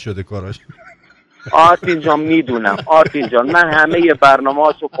نهادینه تر شده کاراش. آرتین جان میدونم. آرتین جان من همه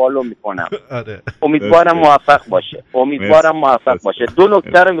برنامه‌هاشو فالو میکنم. آره. امیدوارم موفق باشه. دو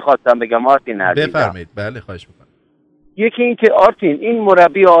نکته رو میخواستم بگم آرتین عزیزم. بفرمایید. بله خواهش میکنم. یکی این که آرتین این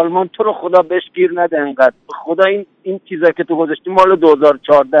مربی آلمان تو رو خدا بهش گیر نده انقدر. خدا این چیزایی که تو گذاشتی مال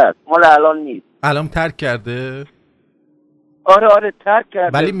 2014 است، مال الان نیست. الان ترک کرده؟ آره ترک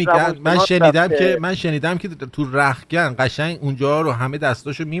کرده. ولی میگن من شنیدم که تو رختکن قشنگ اونجا رو همه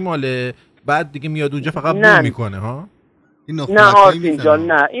دستاشو میماله، بعد دیگه میاد اونجا فقط بو میکنه ها. نه آرتین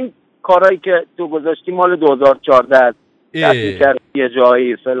جان نه، این کارهایی که تو گذاشتی مال 2014 است. دستی کرد یه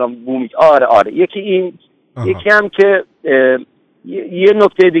جایی فلان بو می. آره یکی این. یکی هم که یه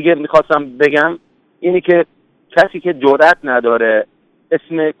نکته دیگه میخواستم بگم اینی که کسی که جرأت نداره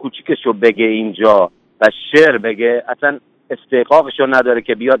اسم کوچیکشو بگه اینجا و شعر بگه، اصلا استحقاقشو نداره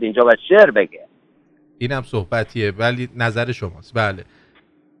که بیاد اینجا و شعر بگه. اینم صحبتیه ولی نظر شماست. بله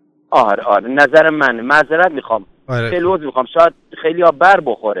آره نظر منه. معذرت میخوام. خیلی عذر میخوام، شاید خیلی ها بر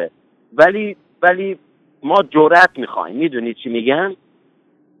بخوره ولی ما جرأت میخوایم. میدونی چی میگم؟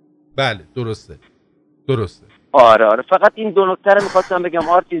 بله درسته. آره فقط این دو نکته رو میخواستم بگم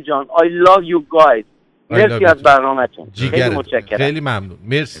آرتین جان. I love you guys. مرسی از برنامه‌تون. خیلی متشکرم. خیلی ممنون.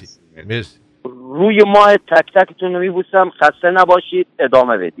 مرسی. روی ماه تک تکتون رو میبوسم. خسته نباشید.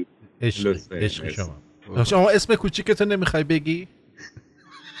 ادامه بدید. عشق شما اسم کوچیکتو نمیخوای بگی؟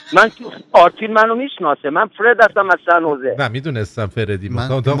 من آرتین منو میشناسه. من فرد هستم از سن حوزه. نه میدونستم فردی.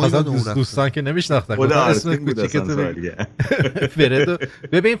 مثلا دوستان که نمیشناختن. خود اسم کوچیکتو فردو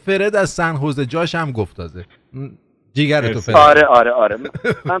ببین، فرد از سن حوزه جاش هم گفت تازه. جیگرتو فرد. آره.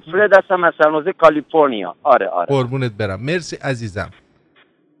 من فرد هستم از سن حوزه کالیفرنیا. آره. قربونت برم. مرسی عزیزم.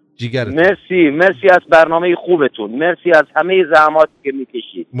 جیگرتو. مرسی از برنامه خوبتون. مرسی از همه زحماتی که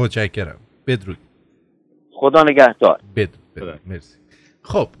میکشید. متشکرم. بدرود. خدا نگهدار. بدرود. مرسی.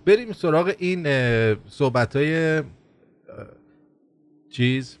 خب بریم سراغ این صحبت‌های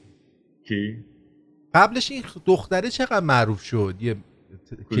چیز. کی؟ قبلش این دختره چقدر معروف شد، یه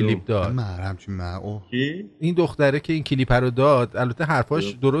کلیپ داد. کی؟ این دختره که این کلیپ رو داد، البته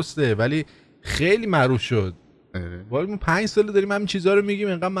حرفاش درسته ولی خیلی معروف شد. ولی ما 5 سال داریم همین چیزا رو میگیم،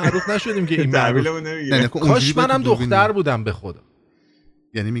 انقدر معروف نشدیم که این معروف. کاش منم دختر بودم به خدا.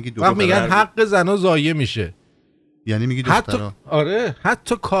 یعنی میگی وقت میگن حق زنا ضایع میشه. یعنی میگی دخترها. آره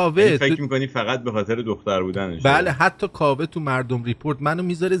حتی کاوه فکر میکنی فقط به خاطر دختر بودنش؟ بله حتی کاوه تو مردم ریپورت منو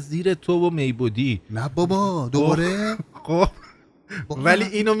میذاره زیر تو و میبودی. نه بابا دوباره. خب ولی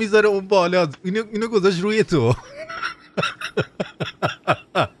اینو میذاره اون بالا، اینو گذاشت روی تو.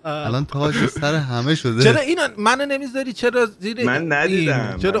 الان تاج سر همه شده. چرا اینو منو نمیذاری؟ چرا زیر من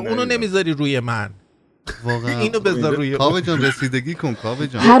ندیدم. چرا اونو نمیذاری روی من؟ واقعا اینو بذار روی کاوه جان. رسیدگی کن کاوه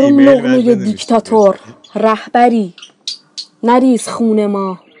جان. هرون لقمه دیکتاتور رهبری، نریز خون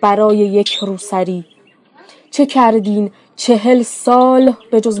ما برای یک روسری. چه کردین 40 سال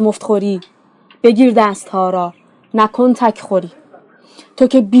به جز مفتخوری؟ بگیر دست ها را نکن تک خوری. تو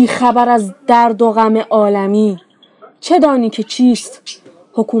که بی خبر از درد و غم عالمی، چه دانی که چیست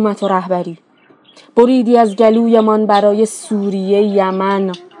حکومت و رهبری؟ بریدی از گلویمان برای سوریه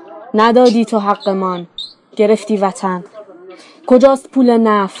یمن، ندادی تو حقمان گرفتی وطن. کجاست پول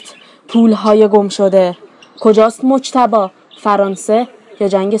نفت، پولهای گم شده؟ کجاست مجتبی، فرانسه یا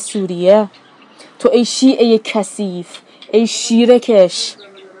جنگ سوریه؟ تو ای شیعه کثیف، ای شیره کش،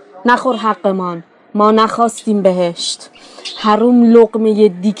 نخور حقمان، ما نخواستیم بهشت. حروم لقمه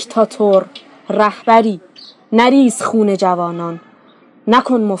دیکتاتور رهبری، نریز خون جوانان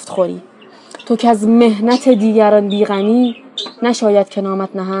نکن مفتخوری. تو که از مهنت دیگران بیغنی، نشاید که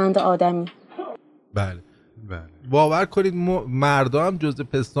نامت نهند آدمی. بله باور کنید مردا هم جزء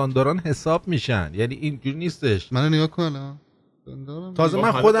پستانداران حساب میشن، یعنی اینجوری نیستش. منو نگاه کن تازه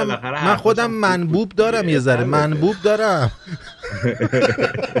من خودم منبوب دارم، یه ذره منبوب دارم.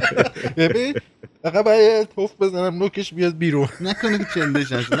 ببین فقط باید توف بزنم نوکش بیاد بیرون. نکنه که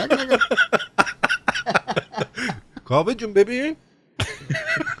چندش هست. نکنه کاوه جون ببین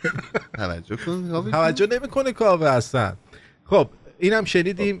توجه کن. توجه نمیکنه کاوه اصلا. خب اینم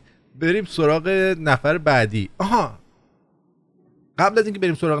شنیدیم. بریم سراغ نفر بعدی. قبل از اینکه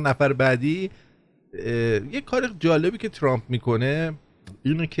بریم سراغ نفر بعدی، یه کار جالبی که ترامپ میکنه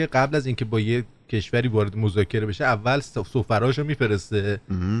اینه که قبل از اینکه با یه کشوری وارد مذاکره بشه اول سفراشو میفرسته،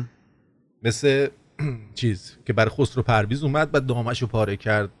 مثل چیز که برای خسرو پرویز اومد بعد دامشو پاره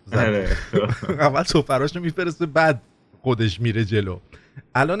کرد اول سفراشو میفرسته بعد خودش میره جلو.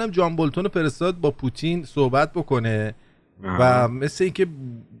 الان هم جان بولتون فرستاد با پوتین صحبت بکنه و مثل اینکه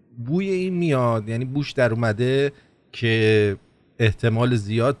بوی این میاد، یعنی بوش در اومده که احتمال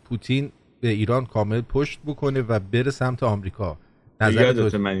زیاد پوتین به ایران کامل پشت بکنه و بره سمت آمریکا.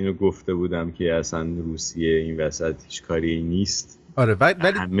 یادت من اینو گفته بودم که اصلا روسیه این وسط هیچ کاری نیست. آره ولی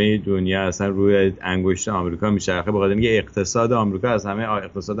همه دنیا اصلا روی انگشت آمریکا میچرخه، بخاطر اینکه اقتصاد آمریکا از همه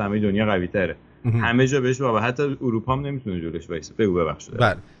اقتصاد همه دنیا قوی تره. همه جا بهش بابا، حتی اروپا هم نمیتونه جلوش وایسه. بگو ببخشید.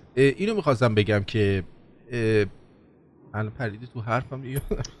 بله اینو می‌خواستم بگم که الان پریدی تو حرفم دیگه.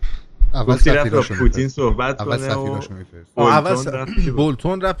 اول سفیراشو پوتین صحبت کنه و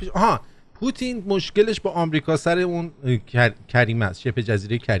بولتون رفت. پوتین مشکلش با آمریکا سر اون کریمه است، شبه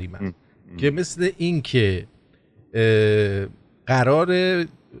جزیره کریمه است که مثل این که قرار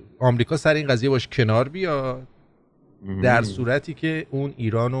آمریکا سر این قضیه باش کنار بیاد در صورتی که اون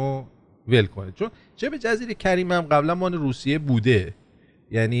ایرانو ول کنه، چون شبه جزیره کریمه هم قبلا مال روسیه بوده.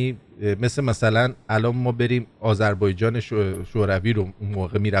 یعنی مثلا الان ما بریم آذربایجان شوروی رو اون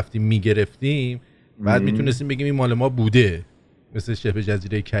موقع میرفتیم میگرفتیم، بعد میتونستیم بگیم این مال ما بوده، مثل شبه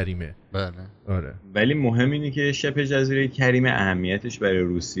جزیره کریمه. بله آره. ولی مهم اینه که شبه جزیره کریمه اهمیتش برای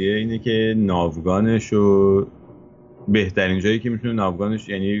روسیه اینه که ناوگانش و بهترین جایی که میتونه ناوگانش،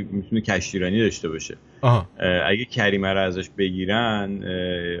 یعنی میتونه کشتیرانی داشته باشه. اگه کریمه رو ازش بگیرن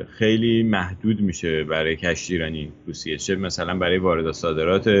خیلی محدود میشه برای کشتیرانی روسیه، چه مثلا برای وارد و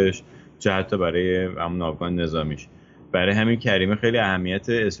صادراتش، چه حتی برای همون ناوگان نظامیش. برای همین کریمه خیلی اهمیت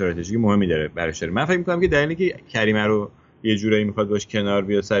استراتژیک مهمی داره براش داره. من فکر می‌کنم که دلیلی که کریمه رو یه جورایی میخواد باش کنار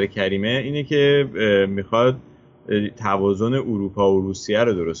بیاد سر کریمه اینه که میخواد توازن اروپا و روسیه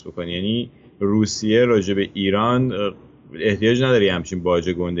رو درست بکنه. یعنی روسیه راجع به ایران احتیاج نداره همچین باج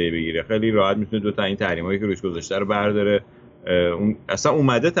گنده‌ای بگیره، خیلی راحت میتونه دو تا این تحریمایی که روش گذاشته رو برداره. اون اصلا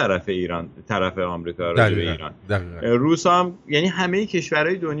اومده طرف ایران، طرف آمریکا راجع به ایران. روس هم یعنی همه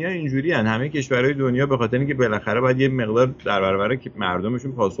کشورهای دنیا اینجوری هن. همه کشورهای دنیا به خاطر اینکه بالاخره باید یه مقدار در برابر که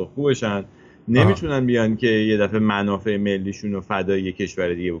مردمشون پاسخگو باشن نمیتونن بیان که یه دفعه منافع ملیشون رو فدای یه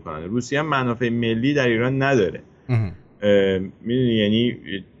کشور دیگه بکنن. روسیه هم منافع ملی در ایران نداره. میدونی، یعنی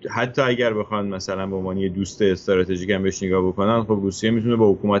حتی اگر بخوان مثلا به عنوان یه دوست استراتژیک هم بهش نگاه بکنن، خب روسیه میتونه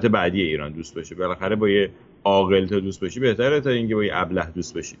با حکومت بعدی ایران دوست باشه. بالاخره با یه عاقل تا دوست باشی بهتره تا اینکه با یه ابله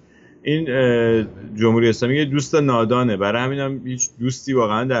دوست باشی. این جمهوری اسلامی یه دوست نادانه، برای همین هم هیچ دوستی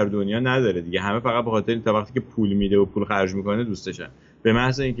واقعا در دنیا نداره دیگه. همه فقط به خاطر تا وقتی که پول میده و پول خرج میکنه دوستشن. به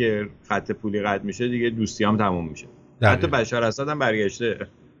محض اینکه خط پولی قطع میشه دیگه دوستی هم تموم میشه. حتی بشار اسد هم برگشته.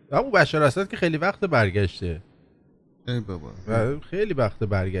 اما بشار اسد که خیلی وقت برگشته. ای بابا خیلی وقت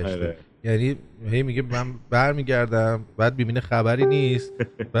برگشته. یعنی هی میگه من برمیگردم، بعد میبینه خبری نیست،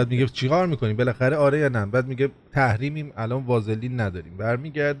 بعد میگه چیکار میکنیم بالاخره آره یا نه، بعد میگه تحریمیم الان وازلین نداریم،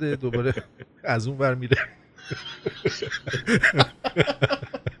 برمیگرده دوباره از اون ور میره.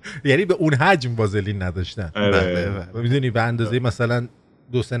 یعنی به اون حجم وازلین نداشتن. میدونی به اندازه مثلا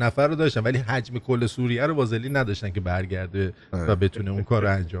 2-3 نفر رو داشتن ولی حجم کل سوریه رو وازلین نداشتن که برگرده و بتونه اون کار رو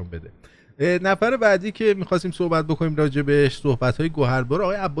انجام بده. نفر بعدی که می‌خواستیم صحبت بکنیم راجع بهش صحبت‌های گوهربار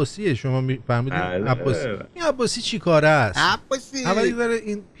آقای عباسیه. شما می‌فهمید عباسی این عباسی چی کاره است؟ عباسی اولی داره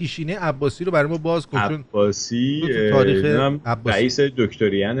این پیشینه عباسی رو برای ما باز کن. عباسی تاریخ رئیس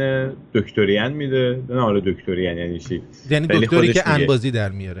دکتریان میده. نه حالا دکتریان یعنی چی؟ یعنی دکتری که انبازی در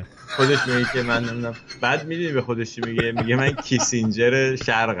میاره. خودش میگه که من نمیدونم. بعد میدونی به خودش چی میگه من کیسینجر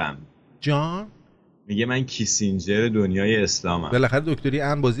شرقم. جان میگه من کیسینجر دنیای اسلامم. بالاخره دکتری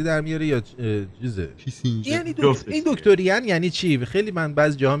انبازی در میاره یا چیزه؟ کیسینجر یعنی این دکتریان یعنی چی؟ خیلی من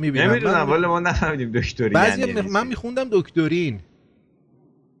بعضی جاها میبینم. نمیدونم والا ما نفهمیدیم دکتریان بعضی یعنی من میخوندم دکترین.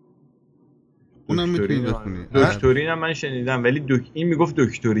 اونم میتونی بخونی. دکترین هم من شنیدم ولی این میگفت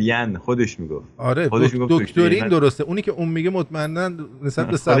دکتریان، خودش میگفت. آره دکترین درسته. اونی که اون میگه مطمئنا نسبت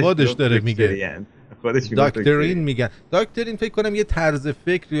به سوادش داره میگه. دکترین میگن. دکترین فکر کنم یه طرز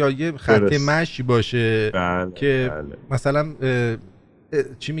فکر یا یه خط مشی باشه که مثلا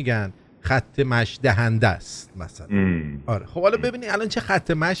چی میگن خط مش دهنده است مثلا. آره خب حالا ببینید الان چه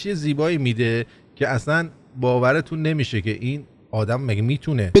خط مشی زیبایی میده که اصلا باورتون نمیشه که این آدم مگه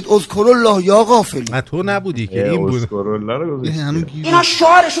میتونه. اذکر الله یا غافل. نه تو نبودی که این بود. اذکر الله رو گذاشت. اینا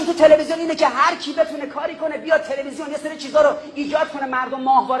شعارشون تو تلویزیون اینه که هر کی بتونه کاری کنه بیاد تلویزیون یه سری چیزا رو ایجاد کنه مردم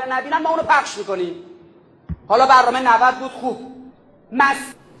ماهواره نبینن ما اونو پخش میکنیم. حالا برنامه 90 بود خوب.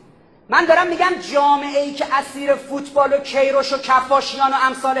 من دارم میگم جامعه ای که اسیر فوتبال و کیروش و کفاشیان و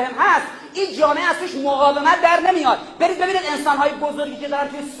امثالهم هست این جامعه از توش مقاومت در نمیاد. برید ببینید انسان‌های بزرگی که دارن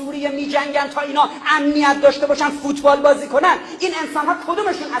توی سوریه میجنگن تا اینا امنیت داشته باشن فوتبال بازی کنن، این انسان‌ها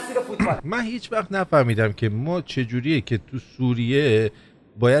کدومشون اسیر فوتبال؟ من هیچ وقت نفهمیدم که ما چجوریه که تو سوریه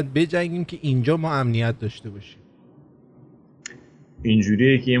باید بجنگیم که اینجا ما امنیت داشته باشیم.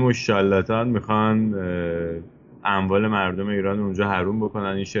 اینجوریه که این مشالاتان میخوان اموال مردم ایران اونجا حروم بکنن،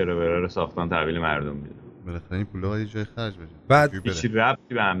 این شعر و رو ساختن تحویل مردم میدن. بالاخره این پولا باید جای خرج بشه. بعد هیچ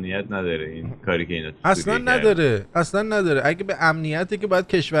ربطی به امنیت نداره این کاری که اینا تو اصلا نداره. اگه به امنیته که باید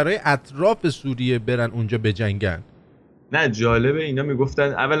کشورهای اطراف سوریه برن اونجا بجنگن. نه جالبه اینا میگفتن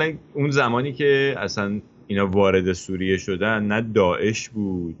اولا اون زمانی که اصلا اینا وارد سوریه شدن نه داعش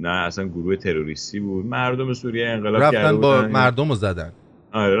بود نه اصلا گروه تروریستی بود، مردم سوریه انقلاب کرده بودن رفتن با مردمو زدن.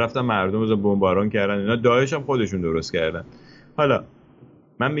 آره رفتن مردم رو بمباران کردن. اینا داعش هم خودشون درست کردن. حالا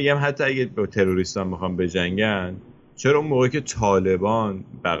من میگم حتی اگه با تروریستان میخوام بجنگن، چرا اون موقعی که طالبان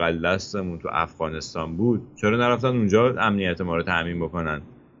بغل دستمون تو افغانستان بود چرا نرفتن اونجا امنیت ما رو تامین بکنن؟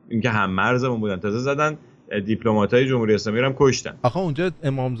 اینکه هم مرزمون بودن، تازه زدن دیپلماتای جمهوری اسلامی رو هم کشتن. آخه اونجا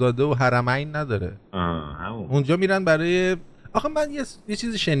امامزاده و حرمین نداره. همون اونجا میرن برای آخه من یه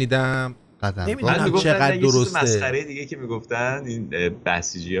چیزی شنیدم نمیدونم چقدر درسته. مسخره دیگه که میگفتن این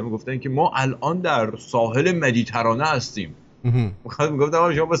بسیجی‌ها میگفتن که ما الان در ساحل مدیترانه هستیم.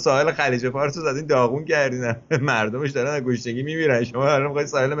 میگفتم شما با ساحل خلیج فارس رو زدین داغون کردین، مردمش دارن از گشنگی میمیرن، شما الان میخواید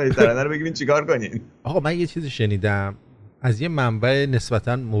ساحل مدیترانه رو بگیرین چیکار کنین؟ آقا من یه چیزی شنیدم از یه منبع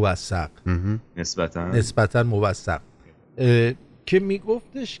نسبتاً موثق که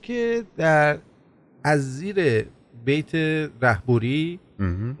میگفتش که از زیر بیت رهبری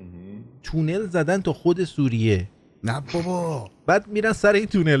تونل زدن تا خود سوریه. نه بابا. بعد میرن سر این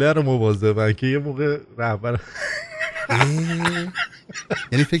تونله رو مواظبن که یه موقع رهبر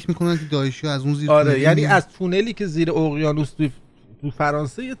یعنی فکر میکنن که داعشی از اون زیر آره یعنی از تونلی که زیر اقیانوس تو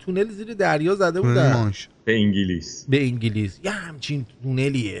فرانسه یه تونل زیر دریا زده بودن به انگلیس یه همچین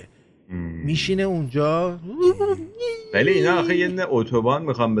تونلیه میشینه اونجا. ولی اینا آخه یه اتوبان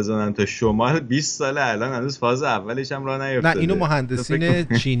میخوام بزنن تا شمال 20 ساله الان هنوز فاز اولش هم راه نیفتاده. نه اینو مهندسین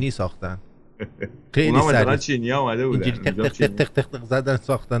چینی ساختن. خیلی سریع چینی‌ها اومده بودن اینجوری تق زدن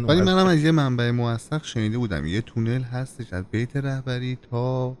ساختن. ولی منم از یه منبع موثق شنیده بودم یه تونل هستش از بیت رهبری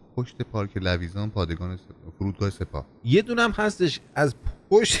تا پشت پارک لویزان پادگان فرودگاه سپاه. یه دونم هستش از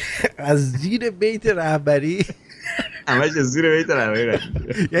پشت از زیر بیت رهبری همش از زیر بیت رهبری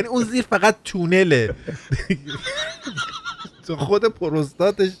یعنی اون زیر فقط تونله تو خود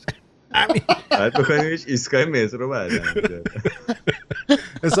پروستاتش همین باید بکنیمش ایستگاه مترو بعدن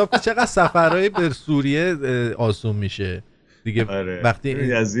حساب که چقدر سفرهای به سوریه آسون میشه دیگه. آره.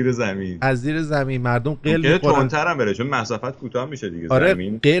 وقتی از زیر زمین مردم قل میخورن تندتر هم بره چون مسافت کوتاه میشه دیگه. آره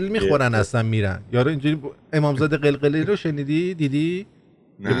زمین قل میخورن اصلا میرن. یارو اینجوری امامزاده قلقلی رو شنیدی دیدی؟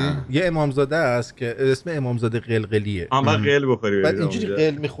 نه. یه امامزاده است که اسم امامزاده قلقلیه. اما قل بخوری بعد اینجوری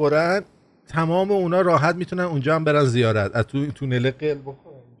قل میخورن تمام اونا راحت میتونن اونجا هم برن زیارت از تو تونل قل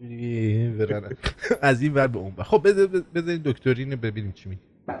بخورن اینجوری برن از این ور به اون ور. خب بذارید دکترین ببینیم چی میگه.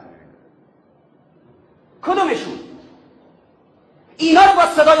 کدومشون؟ اینا رو با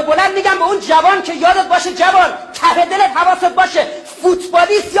صدای بلند میگم به اون جوان که یادت باشه جوان ته دلت حواست باشه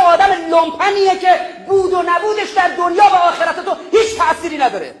فوتبالیست یا آدم لومپنیه که بود و نبودش در دنیا و آخرت تو هیچ تأثیری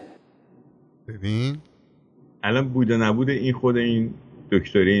نداره. ببین الان بود و نبود این خود این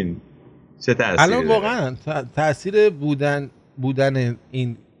دکترین چه تأثیری الان واقعا تأثیر بودن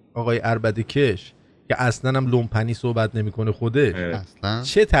این آقای عربده‌کش که اصلا هم لومپنی صحبت نمیکنه خودش اصلا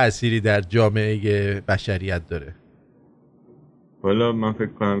چه تأثیری در جامعه بشریت داره؟ والا من فکر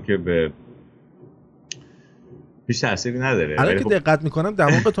کنم که به هیچ تأثیری نداره. الان که دقت میکنم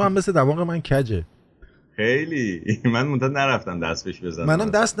دماغ تو هم مثل دماغ من کجه. خیلی من منتظر نرفتم دست بهش بزنم. منم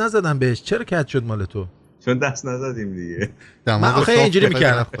دست نزدم بهش. چرا کج شد مال تو؟ چون دست نزدیم دیگه. من آخه اینجوری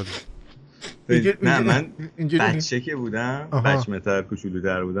میکردم. نه من بچه که بودم بچمتر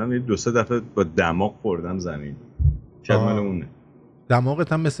کوچولوتر بودم 2-3 دفعه با دماغ خوردم زمین. شاید مال اونه.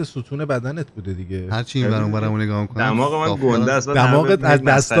 دماغت هم مثل ستون بدنت بوده دیگه. هر چی این ور اونم نگاه می‌کنم دماغ من گنده است. دماغت از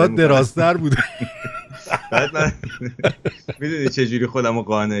دستات درازتر بوده. بعد من میدونی چه جوری خودمو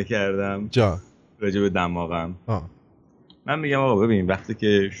قانع کردم جا راجع به دماغم؟ من میگم آقا ببین وقتی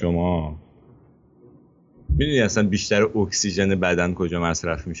که شما میدونی اصلا بیشتر اکسیژن بدن کجا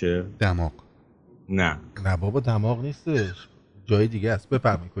مصرف میشه؟ دماغ. نه بابا دماغ نیستش، جای دیگه است.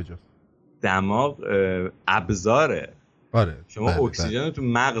 بفهمی کجاست؟ دماغ ابزاره. آره شما اکسیژن رو تو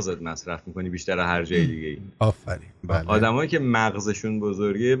مغزت مصرف میکنی بیشتر از هر جای دیگه ای. آفرین. آدمایی که مغزشون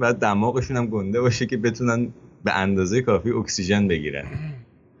بزرگه بعد دماغشون هم گنده باشه که بتونن به اندازه کافی اکسیژن بگیرن.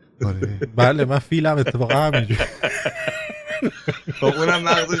 بله من فیلم اتفاقا همینجور. خب اونم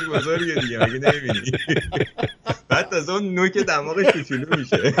مغزش بزرگه دیگه مگه نمیبینی؟ بعد از اون نوک دماغش کوچولو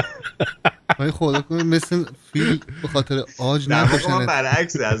میشه. وای خدا کنه مثل فیل به خاطر آج نباشه. دماغ ما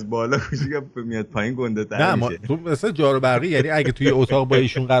برعکس از بالا کوچیک میاد پایین گنده تر میشه. تو مثلا جارو برقی یعنی اگه توی اتاق با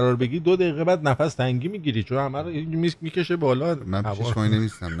ایشون قرار بگی 2 دقیقه بعد نفس تنگی میگیری چون همه رو میکشه بالا. من پیشش پایین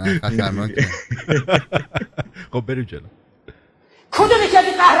نمیستم. نه خطرناکه. خب بریم جلو. کدوم یکی از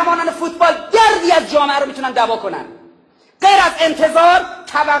قهرمانان فوتبال گردی از جامعه رو میتونن دعوا کنن؟ غیر از انتظار،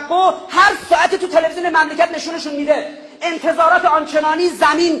 توقع، هر ساعتی تو تلویزیون مملکت نشونشون میده انتظارات آنچنانی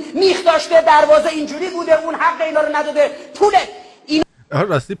زمین میخ داشته، دروازه اینجوری بوده، اون حق اینا رو نداده، پول این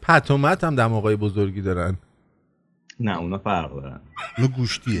راستی پتومت هم دماغای بزرگی دارن. نه اونا فرق دارن. اون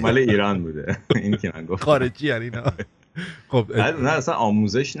گوشتیه. مال ایران بوده. این که من گفتم. خارجی یعنی اینا. خب اونا اصلا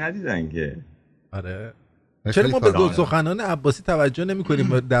آموزش ندیدن که. آره. چرا ما به دو سخنان عباسی توجه نمی‌کنیم؟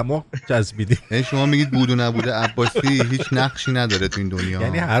 با دماغ چسبیدیم. شما میگید بود و نبوده عباسی هیچ نقشی نداره تو این دنیا.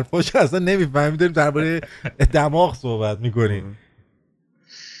 یعنی حرفاشو اصلا نمی‌فهمیم، داریم درباره دماغ صحبت می‌کنیم.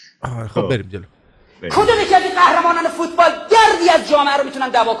 خب بریم جلو. کدوم یکی از قهرمانان فوتبال گردی از جامعه رو میتونن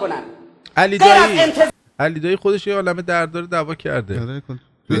دعوا کنن؟ علی دایی خودش یه عالمه درددار دعوا کرده.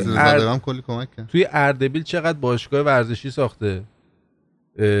 توی کلی کمک کرد. توی اردبیل چقدر باشگاه ورزشی ساخته.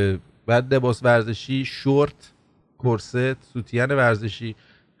 بعد لباس ورزشی، شورت، کرست، سوتین ورزشی،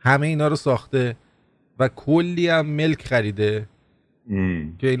 همه اینا رو ساخته و کلی هم ملک خریده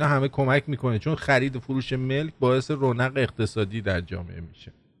که اینا همه کمک میکنه چون خرید و فروش ملک باعث رونق اقتصادی در جامعه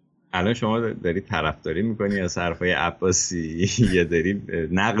میشه. الان شما داری طرفداری میکنی از حرفای عباسی یا داری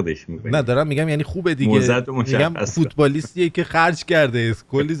نقدش میکنی؟ نه دارم میگم یعنی خوبه دیگه. میگم فوتبالیستیه که خرج کرده،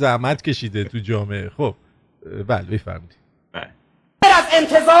 کلی زحمت کشیده تو جامعه. خب بله بفرمایید. از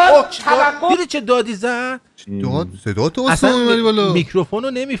انتظار توقع. دیدی چه دادی زد؟ صدا تو اصلا میکروفون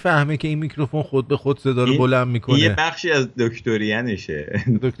رو نمیفهمه که این میکروفون خود به خود صدا رو بلند میکنه. یه بخشی از دکترینشه.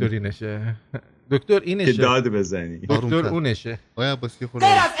 دکتر اینشه که داد بزنی. دکتر اونشه. غیر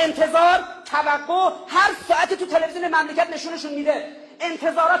از انتظار توقع هر ساعتی تو تلویزیون مملکت نشونشون میده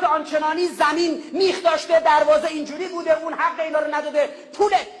انتظارات آنچنانی زمین میخ داشته، دروازه اینجوری بوده، اون حق اینا رو نداده،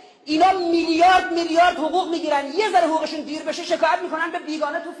 پول اینا میلیارد حقوق میگیرن، یه ذره حقوقشون دیر بشه شکایت میکنن به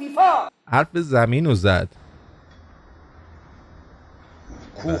بیگانه تو فیفا. حرف زمین رو زد.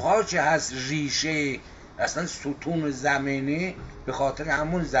 کوها که هست ریشه اصلا ستون زمینی به خاطر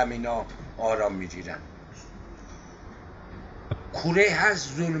همون زمینا آرام میگیرن. کوره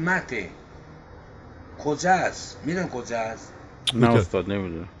هست ظلمته. کجاست؟ میدون کجاست؟ نه استاد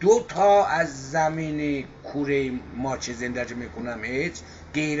نمیدونم. 2 تا از زمین کوره ما چه زندگی میکنم هیچ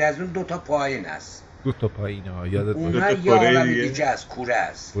غیر از اون 2 تا پایین است. 2 تا پایینه ها یادت باشه. اونها یه عالم دیگه از کوره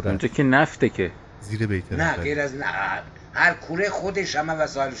است. اونجا که نفته که زیر بیت. نه غیر از نه هر کوره خودش همه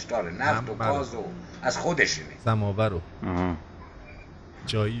وسایلش داره، نفت و گاز و از خودشونه. سماور و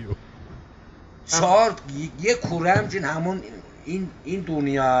جایی و 4 یه کوره همچین همون این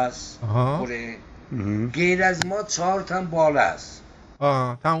دنیاست. کوره غیر از ما 4 تا بالا است.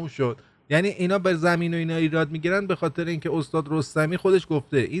 تموم شد. یعنی اینا به زمین و اینا ایراد میگیرن به خاطر اینکه استاد رستمی خودش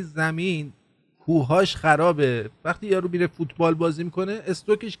گفته این زمین کوهاش خرابه، وقتی یارو میره فوتبال بازی میکنه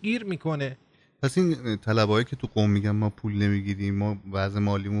استوکش گیر میکنه. پس این طلبهایی که تو قم میگن ما پول نمیگیریم، ما وضع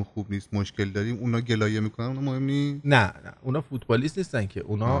مالیمون خوب نیست، مشکل داریم، اونا گلایه میکنن، اونا مهم نیست؟ نه اونا فوتبالیست نیستن که،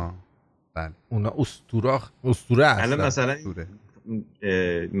 اونا اونا اسطوره هستن. الان مثلا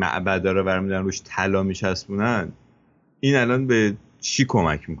معبدا رو برمی‌دارن روش طلا میچسبونن، این الان به چی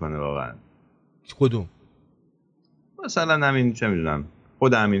کمک میکنه واقعا؟ کدوم؟ مثلا همین چه میدونم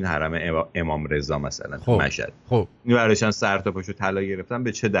خود همین حرم امام رضا مثلا تو مشهد. خب این براشون سر تا پاشو طلا گرفتن،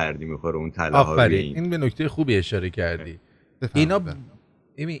 به چه دردی میخوره اون طلاها رو؟ این به نکته خوبی اشاره کردی. اینا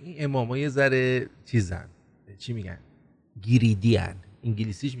این اماما یه ذره چیزن، چی میگن؟ گریدیان،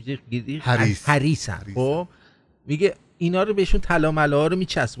 انگلیسیش میشه حریصن. خب میگه اینا رو بهشون طلا ملا رو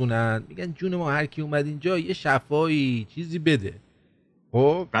میچسبونن، میگن جون ما هر کی اومد اینجا یه شفایی چیزی بده.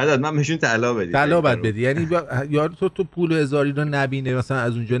 خب بعد من بهشون طلا بدی. طلا بعد بدی، یعنی یار تو پول هزاری رو نبینه مثلا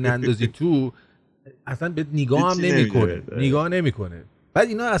از اونجا نندازی تو، اصلا به نگاه هم نمیکنه. بعد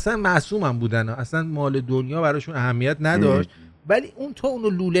اینا اصلا معصوم هم بودن، اصلا مال دنیا براشون اهمیت نداشت. ولی اون تو اونو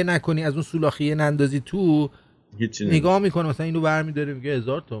لوله نکنی از اون سولاخیه نندازی تو، نگاه میکنه مثلا اینو برمی‌داره میگه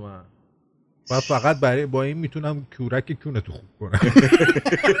 1000 تومان. و فقط برای با این میتونم کورک کونه تو خوب کنم.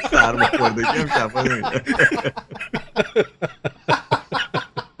 سرماخوردگی هم شفا نمیده.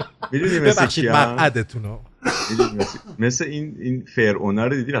 میدونی مثل چیه؟ مقعدتونو مثل این فرعونا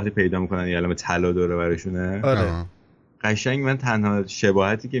رو دیدی وقتی پیدا میکنن یه علامه طلا داره براشونه؟ آره. قشنگ من تنها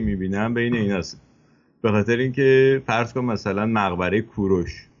شباهتی که میبینم بین ایناست، به خاطر اینکه فرض کن مثلا مقبره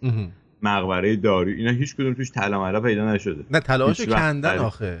کوروش، مقبره داریوش، اینا هیچ کدوم توش طلا ملا پیدا نشده. نه طلاهاشو کندن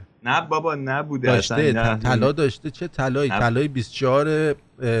آخه. نه بابا نبوده داشته اصلا. طلا داشته. چه طلایی؟ طلای 24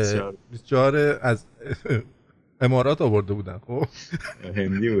 از امارات آورده بودن. خب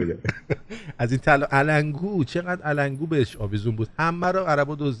هندی بوده. از این طلا علنگو، چقدر علنگو بهش آویزون بود، همه رو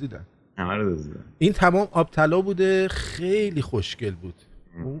عربا دزدیدن. این تمام آب طلا بوده، خیلی خوشگل بود.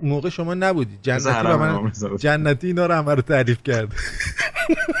 اون موقع شما نبودی، جنتی اینا رو همه رو تعریف کرد.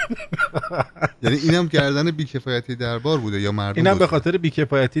 یعنی اینم گردن بیکفایتی دربار بوده یا مردم؟ اینم به خاطر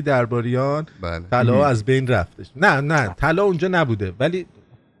بیکفایتی درباریان طلا از بین رفتش. نه طلا اونجا نبوده، ولی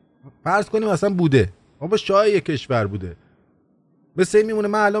فرض کنیم اصلا بوده، بابا شاه یک کشور بوده. مثل این میمونه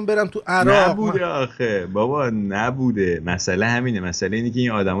من الان برم تو عراق. نبوده آخه بابا، نبوده. مسئله همینه. مسئله اینه که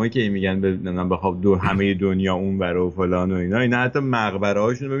این آدمایی که میگن بخواب همه دنیا اون برا و فلان و اینا حتی مقبره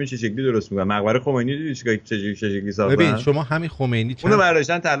هاشون ببین چه شکلی درست میکنن. مقبره خمینی دیدی چه شکلی ساختن؟ ببین شما همین خمینی اونو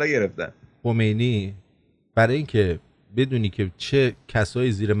برداشتن طلا گرفتن. خمینی برای اینکه بدونی که چه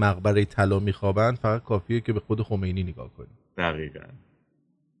کسایی زیر مقبره طلا میخوابن فقط کافیه که به خود خمینی نگاه کنی. دقیقاً.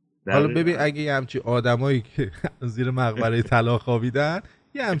 حالا ببین اگه یه همچین آدمایی که زیر مقبره طلا خوابیدن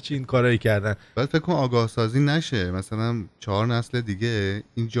یه همچین کارایی کردن، بعد فکر کن آگاه سازی نشه، مثلا 4 نسل دیگه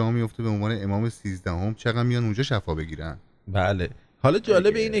این جا میفته به عنوان امام 13 چقدر میان اونجا شفا بگیرن. بله. حالا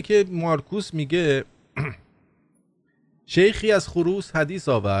جالب اینه که مارکوس میگه شیخی از خروس حدیث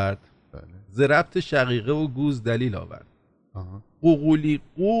آورد، ز ربط شقیقه و گوز دلیل آورد. قوقولی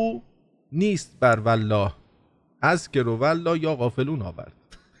قو نیست بر والله، از که رو والله یا غافلون آورد.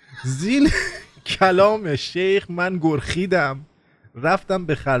 زین کلام شیخ من گرخیدم، رفتم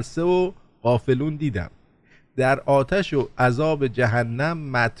به خلسه و غافلون دیدم. در آتش و عذاب جهنم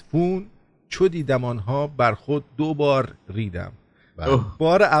مدفون، چو دیدم آنها بر خود 2 بار ریدم.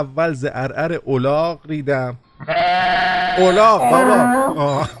 بار اول ز عرعر الاغ ریدم. الاغ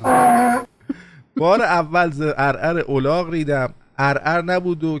بابا. بار اول ز عرعر الاغ ریدم، عرعر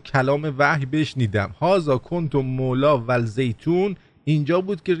نبود و کلام وحی بشنیدم. هازا کنت مولا والزیتون، اینجا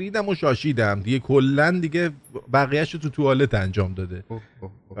بود که ریدم و شاشیدم. دیگه کلن دیگه بقیه‌شو تو توالت انجام داده.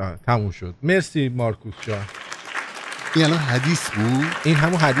 تموم شد. مرسی مارکوس جان. این الان حدیث بود؟ این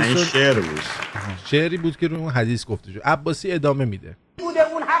همون حدیث این شعر بود. شعری بود که رو اون حدیث گفته شد. عباسی ادامه میده. بوده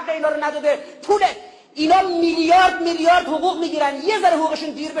اون حق اینا رو نداده، پول اینا میلیارد حقوق میگیرن، یه ذره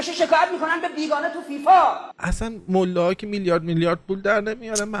حقوقشون دیر بشه شکایت میکنن به بیگانه تو فیفا. اصلا ملاها که میلیارد پول در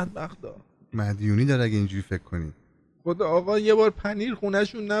نمیارن بدبختا. مدیونی داره اگه اینجوری فکر کنی. خدا آقا یه بار پنیر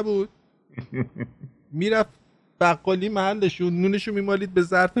خونهشون نبود، میرفت بقالی محلشون نونشو میمالید به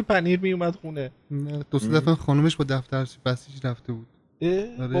ظرف پنیر میومد خونه. نه 2 دفعه خانومش با دفتر بسیج رفته بود.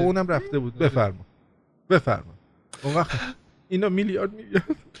 با اونم رفته بود. بفرما. اون وقت اینا میلیارد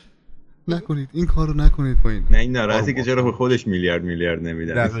نکنید این کارو نکنید با این. نه این ناراحتی که چرا به خودش میلیارد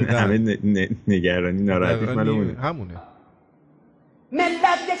نمیدن. همه نگرانی ناراحتی مالونه. همونه.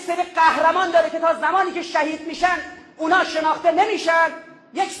 ملت یک سری قهرمان داره که تا زمانی که شهید میشن اونا شناخته نمیشن.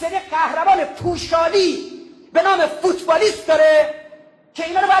 یک سری قهرمان پوشالی به نام فوتبالیست داره که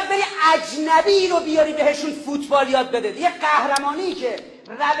اینا رو باید بری اجنبی رو بیاری بهشون فوتبال یاد بده. یه قهرمانی که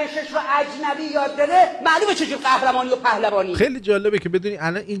روشش رو اجنبی یاد بده معلومه چجور قهرمانی و پهلوانی. خیلی جالبه که بدونی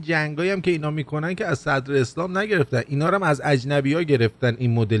الان این جنگایی هم که اینا میکنن که از صدر اسلام نگرفتن، اینا رو هم از اجنبی‌ها گرفتن.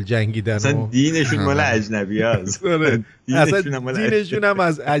 این مدل جنگیدن اصلا دینشون مال اجنبی‌هاست. دینشون هم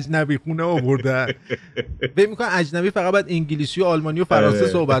از اجنبی خونه آوردن. فکر می‌کنن اجنبی فقط باید انگلیسی و آلمانی و فرانسه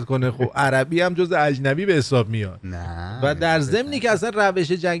صحبت کنه. خب عربی هم جز اجنبی به حساب میاد. و در ضمنی که اصلا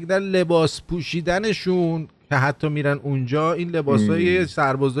روش جنگیدن لباس پوشیدنشون که حتی میرن اونجا این لباسای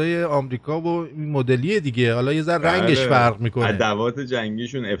سربازای آمریکا و این مدلیه دیگه، حالا یه ذره رنگش فرق میکنه. ادوات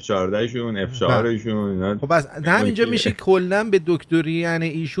جنگیشون F14 شون F4 خب بس همینجا میشه کلا به دکتری یعنی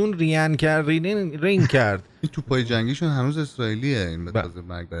ایشون رین کرد. این توپای جنگیشون هنوز اسرائیلیه. این به تازه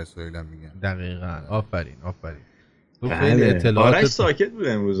مرگ بر اسرائیل هم میگن. دقیقاً. آفرین. تو خیلی اطلاعات. آرش ساکت بود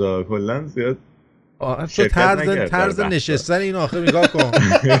امروزا کلا زیاد. تو طرز نشستن این آخه نگاه کن.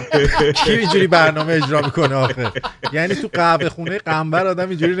 کی اینجوری برنامه اجرا میکنه آخه؟ یعنی تو قهوه خونه قنبر آدم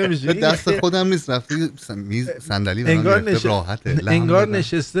اینجوری نمیشه. دست خودم نیست، رفته میز صندلی راحته. انگار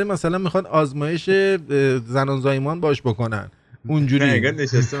نشسته مثلا میخوان آزمایش زنان زایمان باش بکنن اونجوری. انگار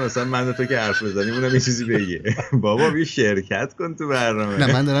نشسته مثلا من و تو که حرف بزنیم اونم یه چیزی بگه. بابا بیا شرکت کن تو برنامه.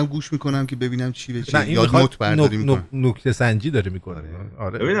 نه من دارم گوش میکنم که ببینم چی به چی. یاد نوت برداری میکنه. نکته سنجی داره میکنه.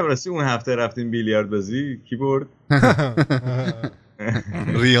 آره. ببینم راستی اون هفته رفتیم بیلیارد بازی کی برد؟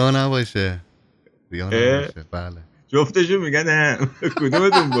 ریا نباشه. بله. جفتشون میگن هم.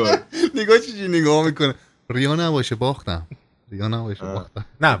 کدومتون برد؟ نگاه چی نگاه میکنه. ریا نباشه باختم.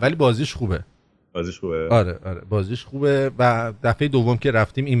 نه ولی بازیش خوبه. آره بازیش خوبه و دفعه دوم که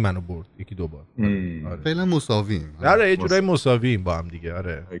رفتیم این منو برد 1-2 بار. آره. فعلا مساویم. آره یه جورایی مساویم با هم دیگه.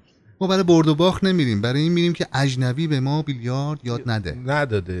 آره ما برای برد و باخت نمیریم، برای این میریم که اجنبی به ما بیلیارد یاد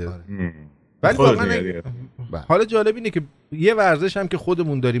نداده. ولی واقعا حالا جالب اینه که یه ورزش هم که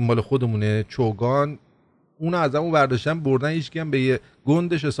خودمون داریم مال خودمونه، چوگان. اون از همون برداشتن بردن، هیچ کم به یه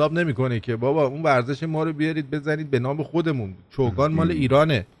گندش حساب نمیکنه که بابا اون ورزش ما رو بیارید بزنید به نام خودمون. چوگان مال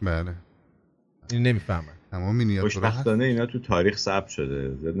ایرانه. بله این نمیفهمن. تمام مینیاتورها خوشبختانه اینا تو تاریخ ثبت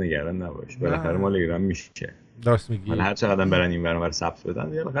شده. زیاد نگران نباش. بالاخره مال ایران میشه. درست میگی. حالا هر چقدر برن این برنامه ثبت بدن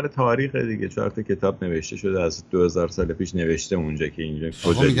بالاخره تاریخ دیگه. 4 تا کتاب نوشته شده از 2000 سال پیش نوشته اونجا که اینجا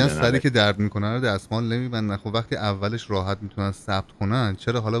کجا میگن سری که درد میکنه رو دستمال نمیبندن. خب وقتی اولش راحت میتونن ثبت کنن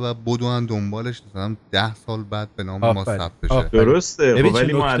چرا حالا باید بدون دنبالش مثلا 10 سال بعد به نام ما ثبت بشه؟ درسته. خب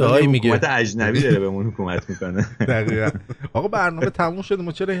ولی ما الان حکومت اجنبی داره بهمون حکومت میکنه. دقیقاً. آقا برنامه تموم شده،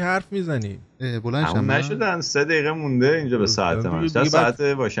 ما چرا حرف میزنیم؟ بلند شدن نشدن 3 دقیقه مونده اینجا به ساعت ما. ساعت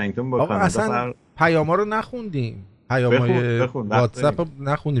واشنگتن با کانادا. پیاما رو نخوندیم. پیامای واتساپ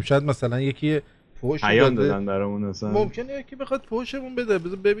نخوندیم. شاید مثلا یکی فوش پیام دادن برامون اصلا. ممکنه یکی بخواد فوشمون بده.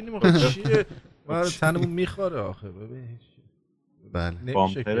 بذار ببینیم آخه چیه. ما تنمون میخوره آخه. ببین بله.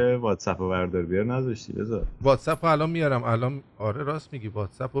 بامپر واتساپ رو بردار بیار نذاشتی. بذار واتساپ رو الان میارم. الان آره راست میگی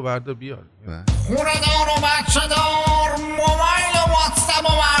واتساپ رو بردار بیار. خوره دار و بچه دار موبایل و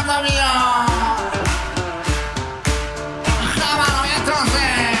واتساپ رو بردار بیار. خبرهای تازه،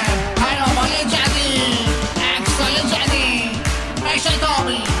 پیامهای جدید، عکسای جدید.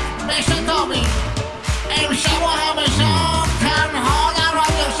 بشه تابی امشب و همیشه تنها در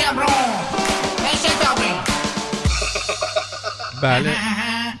رادیو شبرو. بشه تابی. بله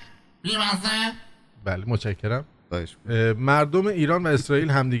بیمزه. بله متشکرم. مردم ایران و اسرائیل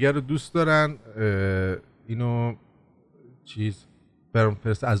همدیگر رو دوست دارن. اینو چیز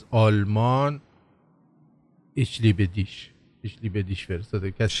فرست از آلمان اشلی بدیش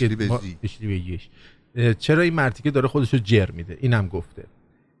فرستاده کسی اشلی چرا این مرتیکه داره خودشو جر میده، اینم گفته.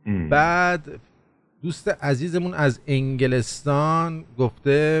 بعد دوست عزیزمون از انگلستان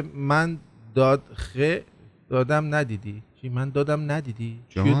گفته من دادم ندیدی. چی من دادم ندیدی؟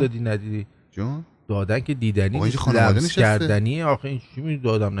 چیو دادی ندیدی؟ جان دادن که دیدنی نیست، لمس کردنی. آخه این چی می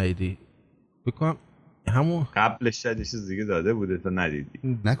دادم ندیدی؟ بکنم همون قبلش شاید چیز دیگه داده بوده تو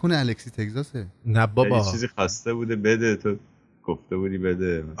ندیدی. نکنه الکسی تگزاسه؟ نه بابا یه چیزی خواسته بوده بده، تو گفته بودی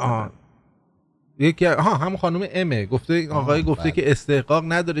بده مثلا. یکی همون خانم امه گفته این آقای گفته که استحقاق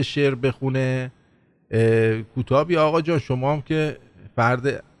نداره شعر بخونه. کوتابی آقا جان شما هم که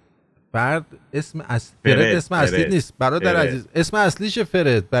فرد اسم فرد اسم اصلی نیست برادر عزیز، اسم اصلیش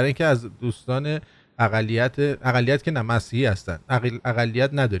فرد، برای اینکه از دوستان اقلیت که نه مسیحی هستن، اقلیت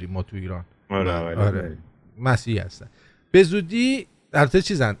نداریم ما تو ایران. آره مسیحی هستن. به زودی البته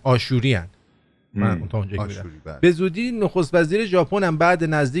چیزن آشوری هن. من تا اونجا میرم. به زودی نخست وزیر ژاپن هم بعد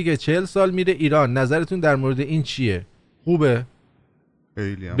نزدیک 40 سال میره ایران. نظرتون در مورد این چیه؟ خوبه؟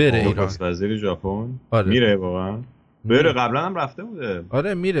 خیلی هم بره ایران. نخست وزیر ژاپن میره واقعا؟ بره قبلا هم رفته بوده.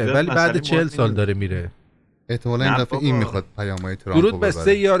 آره میره ولی بعد 40 سال داره میره. احتمالاً این دفعه این میخواد پیام‌های ترامپ درود به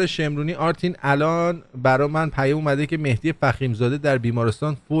 3 یار شمرونی. آرتین الان برا من پیام اومده که مهدی فخیمزاده در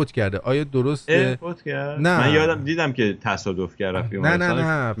بیمارستان فوت کرده. آیا درسته؟ فوت کرد؟ نه من یادم دیدم که تصادف کرد بیمارستان.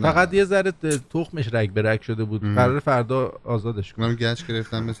 نه فقط یه ذره تخمش رگ به رگ شده بود. قرار فردا آزادش کنم. من گچ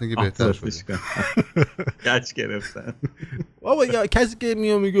گرفتم مثلا که بهتر شد. گچ گرفتن. بابا یا کسی که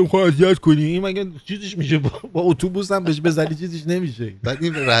میگه خب اذیت کنی این مگه چیزش میشه؟ با اتوبوس هم بهش بزنی چیزش نمیشه. بعد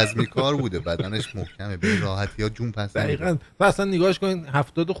این رزمی کار بوده، بدنش محکمه، به راحتی ها جون پس دقیقاً. تو اصلا نگاهش کن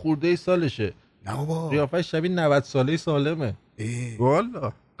 70 خورده سالشه. نه بابا قیافش شبیه 90 ساله سالمه.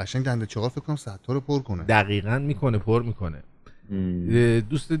 والا قشنگ دنده چغال فکر کنم 100 تا رو پر کنه. دقیقاً میکنه، پر میکنه.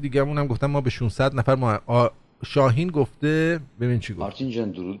 دوست دیگه‌مون هم گفتم ما به 600 نفر شاهین گفته ببین چی گفت. آرتین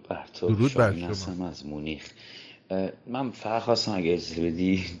جان درود بر تو. درود بر شما. از مونیخ. من فقط خواستم اگه اجازه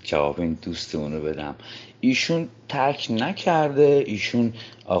بدی جواب این دوستمون رو بدم. ایشون ترک نکرده، ایشون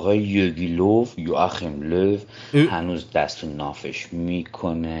آقای یوآخیم لو هنوز دست تو نافش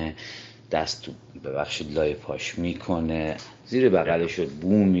میکنه، دست تو ببخشید لای پاش میکنه، زیر بغلش رو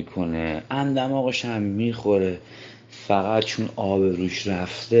بو میکنه، اندماغش هم میخوره. فقط چون آب روش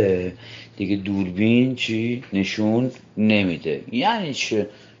رفته دیگه دوربین چی نشون نمیده. یعنی چه؟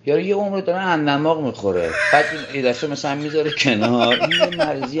 یارو یه عمر داره اندماغ میخوره، بعد این دفعه مثلا میذاره کنار. این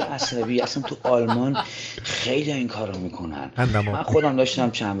مریضی عصبی اصلا تو آلمان خیلی این کارو میکنن. من خودم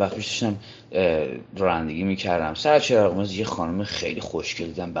داشتم چند وقت پیش داشتم رانندگی میکردم، سر چراغ قرمز یه خانم خیلی خوشگل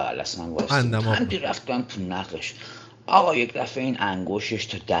دیدم بغل اصلا واسه من رفتم تو نقش. آقا یک دفعه این انگشتش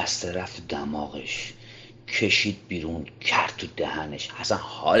تا دست رفت دماغش، کشید بیرون، کرد تو دهنش. اصلا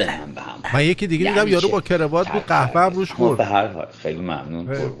حال من به هم. من یکی دیگه دیدم یارو با کراوات بود، قهوه هم روش خورد. به هر حال خیلی ممنون.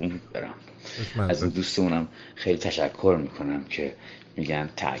 قربون برم. از این دوستمونم خیلی تشکر میکنم که میگن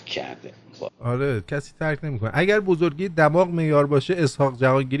ترک کرده. آره کسی ترک نمیکنه. اگر بزرگی دماغ معیار باشه اسحاق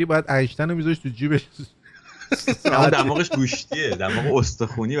جهانگیری باید اینشتین رو میذاشت تو جیبش. دماغش گوشتیه، دماغ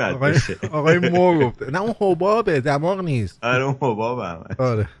استخونی باید باشه. آقای مو گفته نه اون حبابه، دماغ نیست. آره اون حبابه.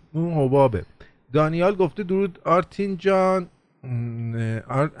 آره اون حبابه. دانیال گفته درود آرتین جان،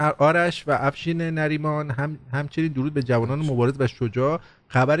 آرش و افشین نریمان. همچنین درود به جوانان مبارز و شجاع.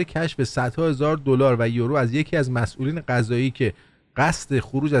 خبر کشف صدها هزار دلار و یورو از یکی از مسئولین قضایی که قصد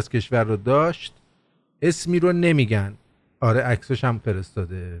خروج از کشور رو داشت، اسمی رو نمیگن. آره عکسش هم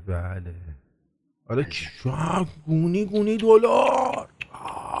فرستاده. بله آره گونی دلار.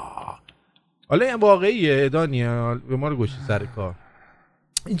 حالا این واقعیه دانیال؟ به ما رو گوشی سر کار.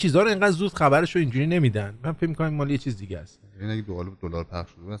 این چیزها رو اینقدر زود خبرشو اینجوری نمیدن. من فکر می‌کنم مال یه چیز دیگه است. یعنی اگه دلار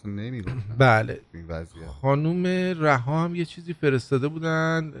پخش شده اصلا نمیگفتن. بله. این وضعیت. خانم رها هم یه چیزی فرستاده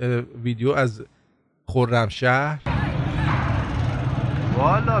بودن، ویدیو از خرمشهر.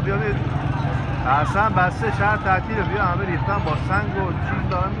 والا بیا اصلا بسته شهر تعطیله، بیا همه ریختن با سنگ و چیز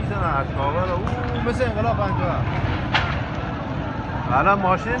دارن میزنن اتاقا رو. مثل انقلاب 57. الان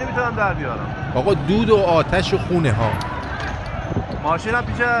ماشین نمیتونم در بیارم. آقا دود و آتش و خونه ها. ماشینم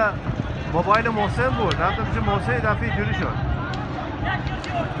پیش موبایل محسن بود، رفتم پیش محسن، دفعه اینجوری شد.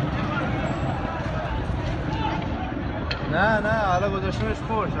 نه حالا گذاشتمش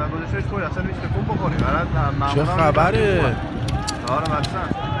پشت، اصلا نیست تکون بخوری. چه خبره؟ آره مثلا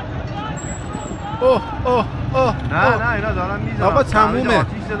نه اینا دارن میزنن. آقا تمومه.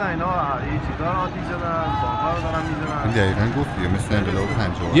 آتیش زدن اینا، این چیزا رو آتیش زدن، بانک‌ها رو دارن میزنن. این دقیقاً گفتی مثل انقلاب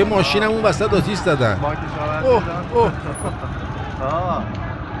 50. یه ماشین هم اون وسط آتیش زدن.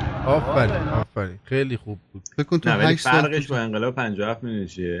 آفرین خیلی خوب بود. فکر کن تو 8 سال فرقش با انقلاب 57 میدونی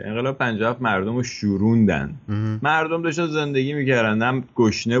چیه؟ انقلاب 57 مردم رو شوروندن. مردم داشتن زندگی میکردن، نه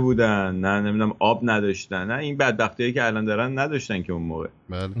گشنه بودن، نه نمیدونم آب نداشتن، نه این بدبختیایی که الان دارن نداشتن که اون موقع.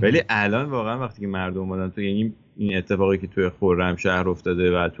 ولی الان واقعا وقتی که مردم اومدن تو، یعنی این اتفاقی که توی خرمشهر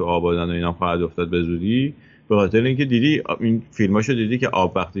افتاده و تو آبادان و اینا خواهد افتاد به زودی، به خاطر اینکه دیدی این فیلماشو دیدی که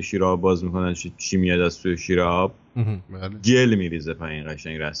آب وقتی شیر آب باز میکنن چی میاد از توی شیر آب؟ جل میریزه پایین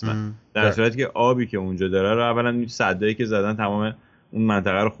قشنگ رسما. در صورتی که آبی که اونجا داره رو اولا صدایی که زدن تمام اون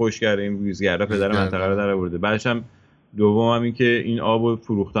منطقه رو خشک کرده، این ریزگردا پدر منطقه رو در آورده. بعدش هم دوم هم این که این آبو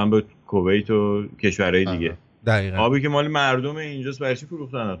فروختن به کویت و کشورهای دیگه. دقیقاً. آبی که مال مردم اینجاست برای چی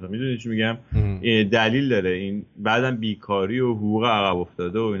فروختن آخه؟ میدونی چی میگم؟ دلیل داره. این بعدم بیکاری و حقوق عقب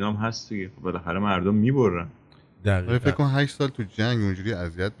افتاده و اینا هم هست دیگه. بالاخره مردم میبرن. دقیقاً. فکر کن 8 سال تو جنگ اونجوری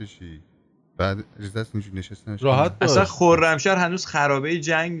اذیت بشی، بعد اجازه اینجوری نشستن راحت اصلا خرمشهر هنوز خرابه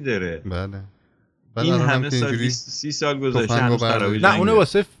جنگ داره. بله. این همه سال 30 سال گذشته هنوز خرابه جنگ. نه اونه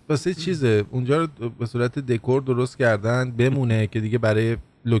واسه چیزه اونجا رو به صورت دکور درست کردن بمونه که دیگه برای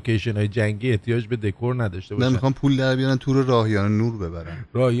لوکیشن های جنگی احتیاج به دکور نداشته باشن. نمیخوام پول در بیارن تور راهیان نور ببرن.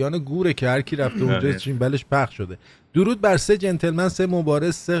 راهیان گوره که هر کی رفته اونجا چین بلش پخش شده. درود بر 3 جنتلمن، 3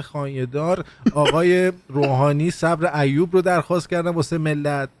 مبارز، 3 خانه‌دار. آقای روحانی صبر ایوب رو درخواست کردن واسه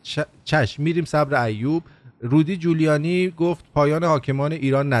ملت. چشم میریم صبر ایوب. رودی جولیانی گفت پایان حاکمان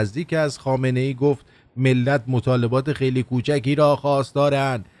ایران نزدیک است. خامنه‌ای گفت ملت مطالبات خیلی کوچکی را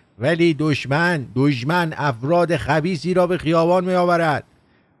خواستارند ولی دشمن افراد خبیثی را به خیابان می آورد.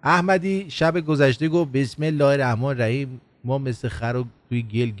 احمدی شب گذشته گفت بسم الله الرحمن الرحیم ما مثل خر رو توی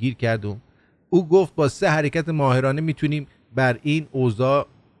گل گیر کردیم. او گفت با 3 حرکت ماهرانه میتونیم بر این اوضاع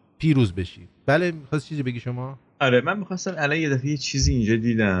پیروز بشیم. بله می‌خواست چیزی بگی شما؟ آره من می‌خواستم الان یه دفعه یه چیزی اینجا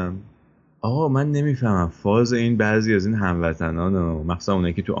دیدم. آقا من نمیفهمم فاز این بعضی از این هموطنانو، مخصوصا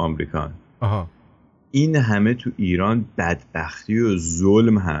اونایی که تو آمریکان، این همه تو ایران بدبختی و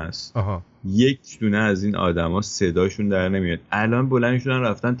ظلم هست. یک دونه از این آدما صداشون در نمیاد. الان بلند شدن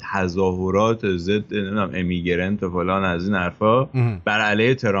رفتن تظاهرات ضد نمیدونم امیگرنت و فلان از این حرفا بر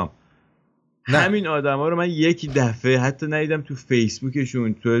علیه ترامپ. همین آدما رو من یک دفعه حتی ندیدم تو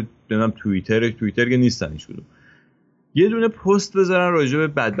فیسبوکشون، تو نمیدونم توییتر که نیستن هیچکدوم، یه دونه پست بذارن راجع به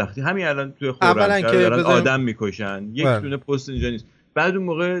بدبختی. همین الان توی خرمشهر دارن آدم میکشن، یک دونه پست اینجا نیست. بعد اون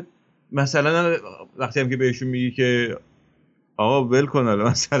موقع مثلا وقتی هم که بهشون میگی که آقا ول کن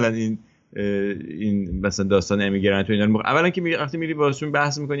مثلا این مثلا داستان امیگرنت و اینا، اولا که وقتی میری باشون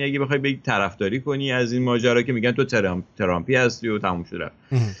بحث میکنی اگه بخوای بگی طرفداری کنی از این ماجرا که میگن تو ترامپی هستی و تموم شده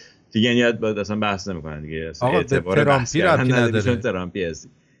دیگه، یعنی بعد اصلا بحث نمیکنن دیگه. آقا ترامپی ربطی نداره، ترامپی هستی.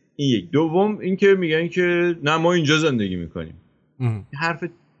 این یک. دوم این که میگن که نه ما اینجا زندگی میکنیم. حرف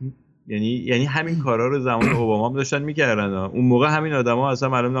یعنی همین کارا رو زمان اوباما هم داشتن میکردن. اون موقع همین آدما اصلا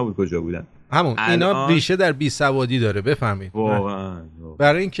معلوم نبود کجا بودن. همون اینا ریشه در بیسوادی داره. بفهمید واقعا.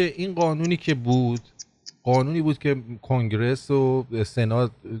 برای اینکه این قانونی که بود قانونی بود که کنگرس و سنا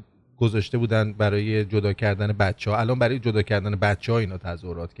گذاشته بودن برای جدا کردن بچه‌ها. الان برای جدا کردن بچه‌ها اینا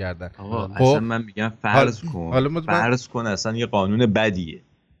تظاهرات کردن. اصلا من میگم فرض کن اصلا یه قانون بدیه.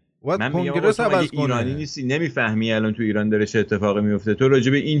 من کنگرس اگه ایرانی نیستی نمیفهمی الان تو ایران داره چه اتفاقی میفته. تو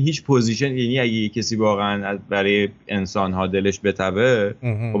راجع به این هیچ پوزیشن، یعنی اگه کسی واقعا برای انسان ها دلش بتبه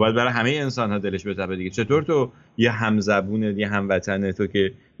خب باید برای همه انسان ها دلش بتبه دیگه. چطور تو یه همزبونه، یه هموطنه، تو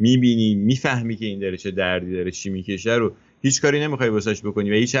که میبینی میفهمی که این داره چه دردی داره چی میکشه رو هیچ کاری نمیخوای واسش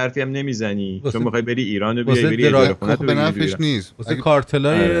بکنی و هیچ حرفی هم نمیزنی چون میخوای بری ایران و بری اجاره کنه؟ به نفعش نیست. واسه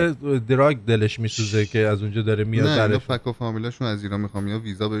کارتلای دراگ دلش میسوزه که از اونجا داره میاد. نه فک و فامیلاشون از ایران میخوام یا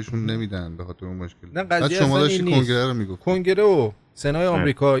ویزا بهشون نمیدن به خاطر اون مشکل. نه قضیه شما داشتی کنگره رو میگفت. کنگره و سنای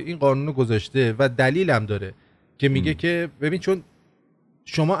آمریکا این قانونو گذاشته و دلیل هم داره که میگه که ببین چون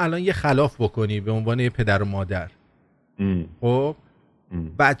شما الان یه خلاف بکنی به عنوان یه پدر و مادر، خب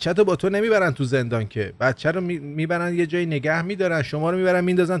بچه تو با تو نمیبرن تو زندان، که بچه رو میبرن یه جایی نگه میدارن، شما رو میبرن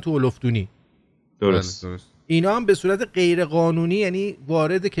میندازن تو اولفتونی. درست. اینا هم به صورت غیر قانونی یعنی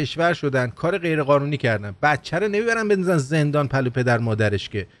وارد کشور شدن، کار غیر قانونی کردن. بچه رو نمیبرن بندازن زندان پلو پدر مادرش،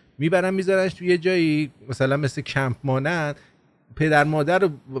 که میبرن میذارنش تو یه جایی مثلا مثل کمپ مانند، پدر مادر رو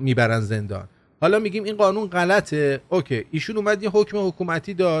میبرن زندان. حالا میگیم این قانون غلطه، اوکی، ایشون اومد یه حکم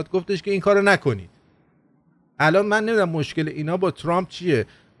حکومتی داد گفتش که این کارو نکنید. الان من نمیدونم مشکل اینا با ترامپ چیه.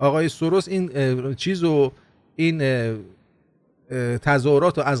 آقای سوروس این چیزو، این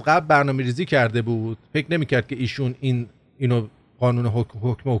تظاهرات رو از قبل برنامه‌ریزی کرده بود، فکر نمی‌کرد که ایشون اینو قانون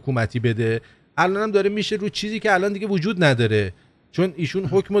حکم حکومتی بده. الانم داره میشه رو چیزی که الان دیگه وجود نداره، چون ایشون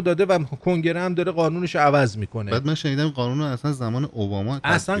حکمو داده و کنگره هم داره قانونشو عوض میکنه. بعد من شنیدم قانون اصلا زمان اوباما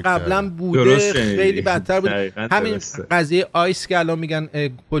اصلا قبلا بوده، خیلی بدتر بود. همین قضیه آیس که الان میگن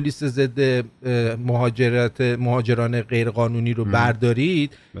پلیس ضد مهاجران غیر قانونی رو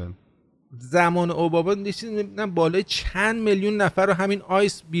بردارید، زمان اوباما نمیدونم بالای چند میلیون نفر رو همین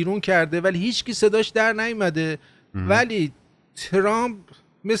آیس بیرون کرده ولی هیچ کی صداش در نیومده. ولی ترامپ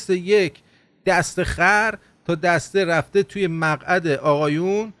مثل یک دست خر تا دسته رفته توی مقعد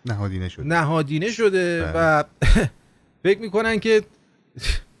آقایون نهادینه شده و فکر میکنن که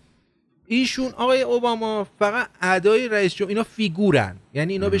ایشون آقای اوباما فقط ادای رئیس جمهور، اینا فیگورن،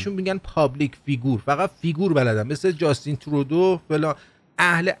 یعنی اینا بهشون میگن پابلیک فیگور، فقط فیگور بلدن، مثل جاستین ترودو فلان،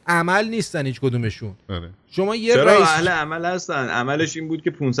 اهل عمل نیستن هیچ کدومشون. شما یه چرا رئیس اهل عمل هستن؟ عملش این بود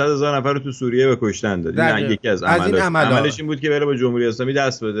که 500,000 نفر رو تو سوریه به کشتن داد. این یکی از عملش این بود که بره با جمهوری اسلامی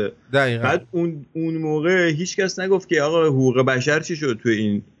دست بده. بعد اون موقع هیچ کس نگفت که آقا حقوق بشر چی شد تو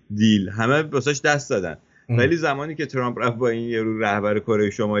این دیل، همه واسش دست دادن. ولی زمانی که ترامپ رفت با این یارو رهبر کره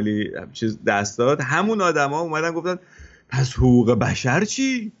شمالی چیز دست داد، همون آدما اومدن گفتن پس حقوق بشر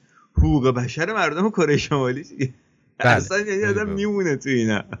چی؟ حقوق بشر مردم کره شمالی چی؟ اصلا یعنی آدم میمونه تو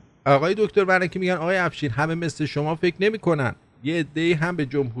اینا. آقای دکتر ورنکی میگن آقای افشین همه مثل شما فکر نمی‌کنن، یه عده‌ای هم به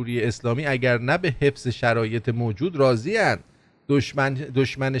جمهوری اسلامی اگر نه به حفظ شرایط موجود راضی ان.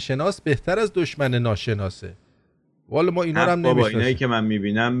 دشمن شناس بهتر از دشمن ناشناسه. والا ما اینا رو هم نمی‌شناسیم. بابا اینایی که من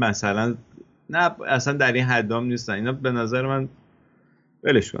میبینم مثلا نه اصلا در این حدام نیستن، اینا به نظر من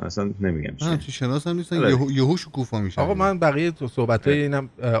ولش کن، اصلا نمیگم چی. چی شناس هم نیستن، یهو شکوفا میشن. آقا من بقیه صحبت‌های اینم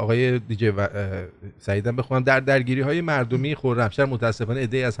آقای دیجی سعیدم بخونم. در درگیری‌های مردمی خرمشهر متاسفانه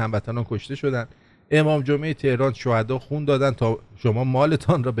عده‌ای از هموطنان کشته شدند. امام جمعه تهران شهدا خون دادن تا شما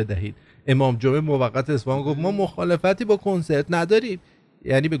مالتان را بدهید. امام جمعه موقت اصفهان گفت ما مخالفتی با کنسرت نداریم،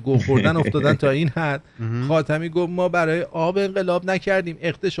 یعنی به گو خوردن افتادن تا این حد. خاتمی گفت ما برای آب انقلاب نکردیم،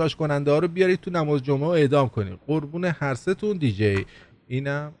 اغتشاش کننده ها رو بیارید تو نماز جمعه و اعدام کنید. قربون هر سه تون دیجی.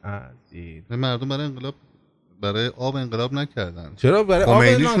 اینم از این. مردم برای آب انقلاب نکردن. چرا برای آب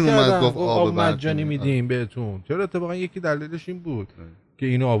نکردن؟ گفت آب مجانی میدیم بهتون. چرا اتفاقا یکی دلیلش این بود که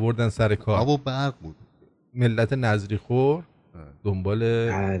اینو آوردن سر کار. آب و برق بود. ملت نظری خور دنبال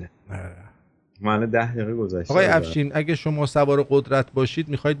من 10 دقیقه گذشته. آقای افشین اگه شما سوار قدرت باشید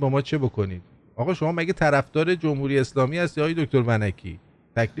میخواید با ما چه بکنید؟ آقا شما مگه طرفدار جمهوری اسلامی هستی آقای دکتر ونکی؟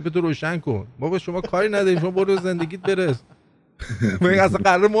 تکلیفتو روشن کن. ما با شما کاری نداریم، شما برو زندگیت برس. مگه اصلا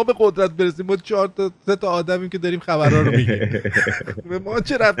قراره ما به قدرت برسیم؟ ما 4 تا آدمیم که داریم خبرها رو میگیم. به ما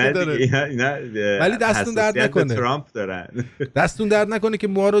چه ربطی داره؟ ولی دستون درد نکنه. ترامپ دارن. دستون درد نکنه که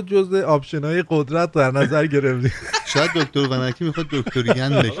ما رو جزء آپشن‌های قدرت در نظر گرفتیم. شاید دکتر ونکی میخواد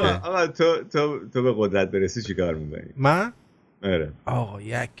دکتریان بشه. آقا تو به قدرت برسی چیکار می‌کنی؟ من؟ آره. آقا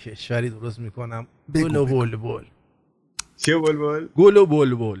یک کشوری درست میکنم. گل و بلبل. چه بلبل؟ گل و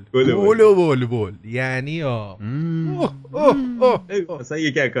بلبل. گل و بلبل. یعنی مثلا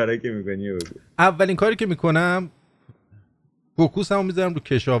یکی از کارهایی که میکنی بگو. اولین کاری که میکنم فوکوسمو میذارم رو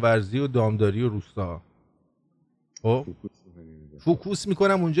کشاورزی و دامداری و روستا. فوکوس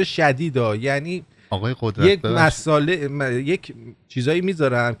میکنم اونجا شدیدا، یعنی آقای قدرت یک مسئله یک چیزایی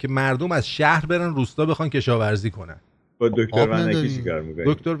میذارم که مردم از شهر برن روستا بخوان کشاورزی کنن. با دکتر ونکی چیکار می‌کنی؟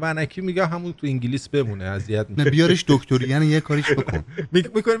 دکتر ونکی میگه همون تو انگلیس بمونه، اذیت میشه. نه بیارش دکتریان یه کاریش بکن.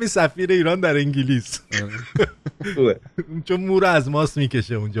 میکنم این سفیر ایران در انگلیس. چون مور از ماست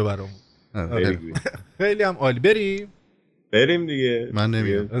میکشه اونجا برامون. خیلی هم عالی. بریم دیگه. من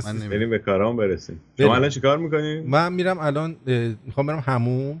نمیام. بریم به کارام برسیم. شما الان چیکار می‌کنی؟ من میرم الان میخوام برم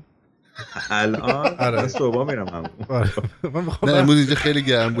حموم. الان صبح میرم حموم. نه امروز اینجا خیلی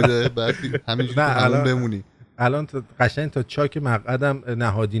گرم بوده، بعد همینجوری حموم بمونی. الان قشنگ تا چاک مقعدم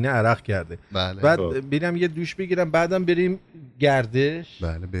نهادینه عرق کرده. بله. بعد بریم یه دوش بگیرم، بعدم بریم گردش.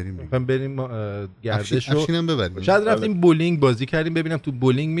 بله بریم گردش رو افشینم ببریم. شاید رفتیم بولینگ بازی کردیم، ببینم تو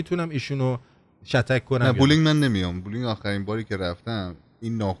بولینگ میتونم ایشونو شتک کنم. نه بولینگ من نمیام. بولینگ آخرین باری که رفتم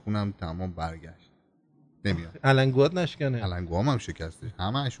این ناخونم تمام برگشت. نمیام. علنگوات نشکنه. علنگوام هم شکسته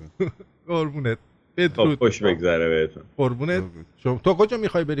همه‌شون. قربونت. بدرود. خوش بگذره بهتون. قربونت. تو کجا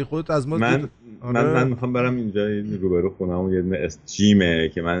میخوای بری؟ خودت از ما. من میخوام برم اینجا روبرو خونم یه دونه جیمه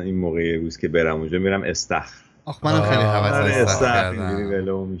که من این موقع روز که برم اونجا میرم استخر. آخ منم خیلی هوس استخر اینجوری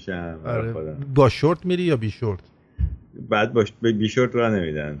ولو میشم. با شورت میری یا بی شورت؟ بعد بی شورت را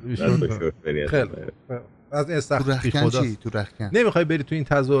نمیدن. بعد با شورت بری. از استخر بی خدا. تو رخکن نمیخوای بری تو این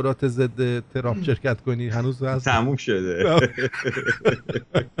تظاهرات ضد ترامپ شرکت کنی؟ هنوز هست. تموم شده.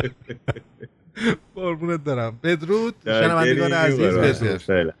 قربونت دارم. بدرود شنوندگان عزیز.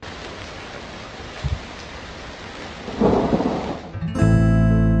 بدرود.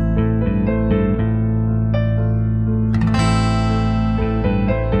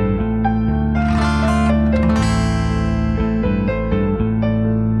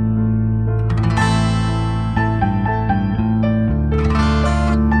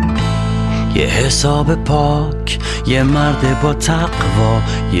 حساب پاک، یه مرد با تقوا،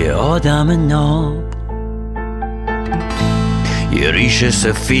 یه آدم ناب، یه ریش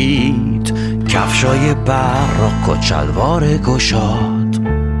سفید، کفشای براق و چلوار گشاد.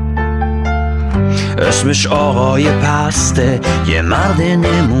 اسمش آقای پسته، یه مرد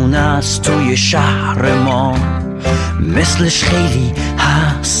نمونه است توی شهر ما، مثلش خیلی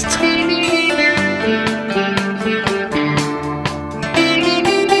هست.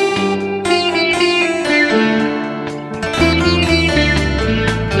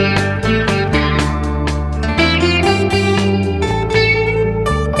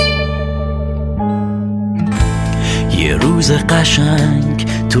 روز قشنگ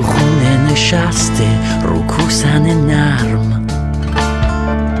تو خونه نشسته رو کوسن نرم،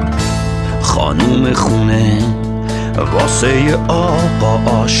 خانوم خونه واسه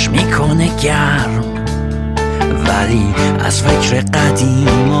آقا آش میکنه گرم، ولی از فکر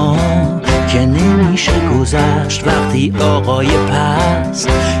قدیما که نمیشه گذشت وقتی آقای پس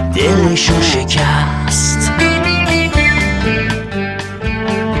دلشو شکست.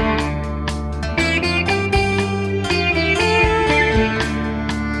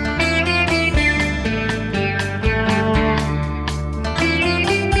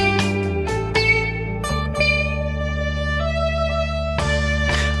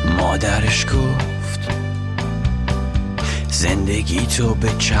 مادرش گفت زندگی تو به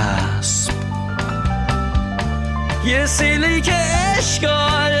چسب، یه سیلی که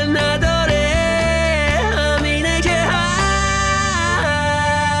اشکال نداره، همینه که هست.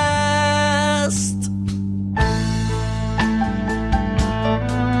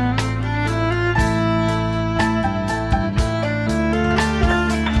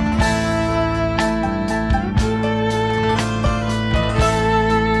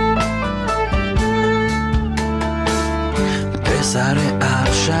 سر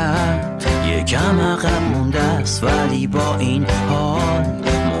ارشد یکم عقب مونده است، ولی با این حال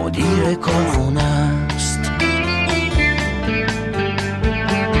مدیر کارخونه است.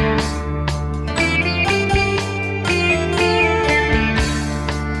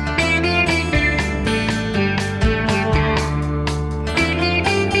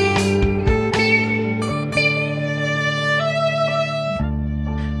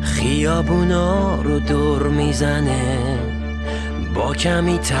 خیابونا رو دور میزنه با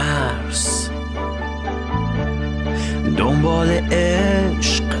کمی ترس، دنبال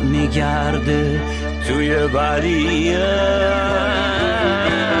عشق میگرده توی ولیعصر.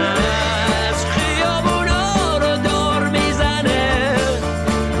 خیابونا رو دور میزنه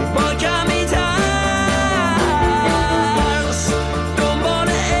با کمی ترس، دنبال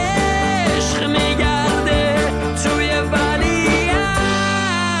عشق میگرده توی ولیعصر.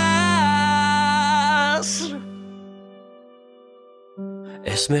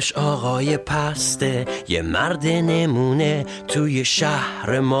 اسمش آقای پسته، یه مرد نمونه توی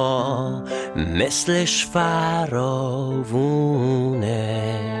شهر ما، مثلش فراوونه.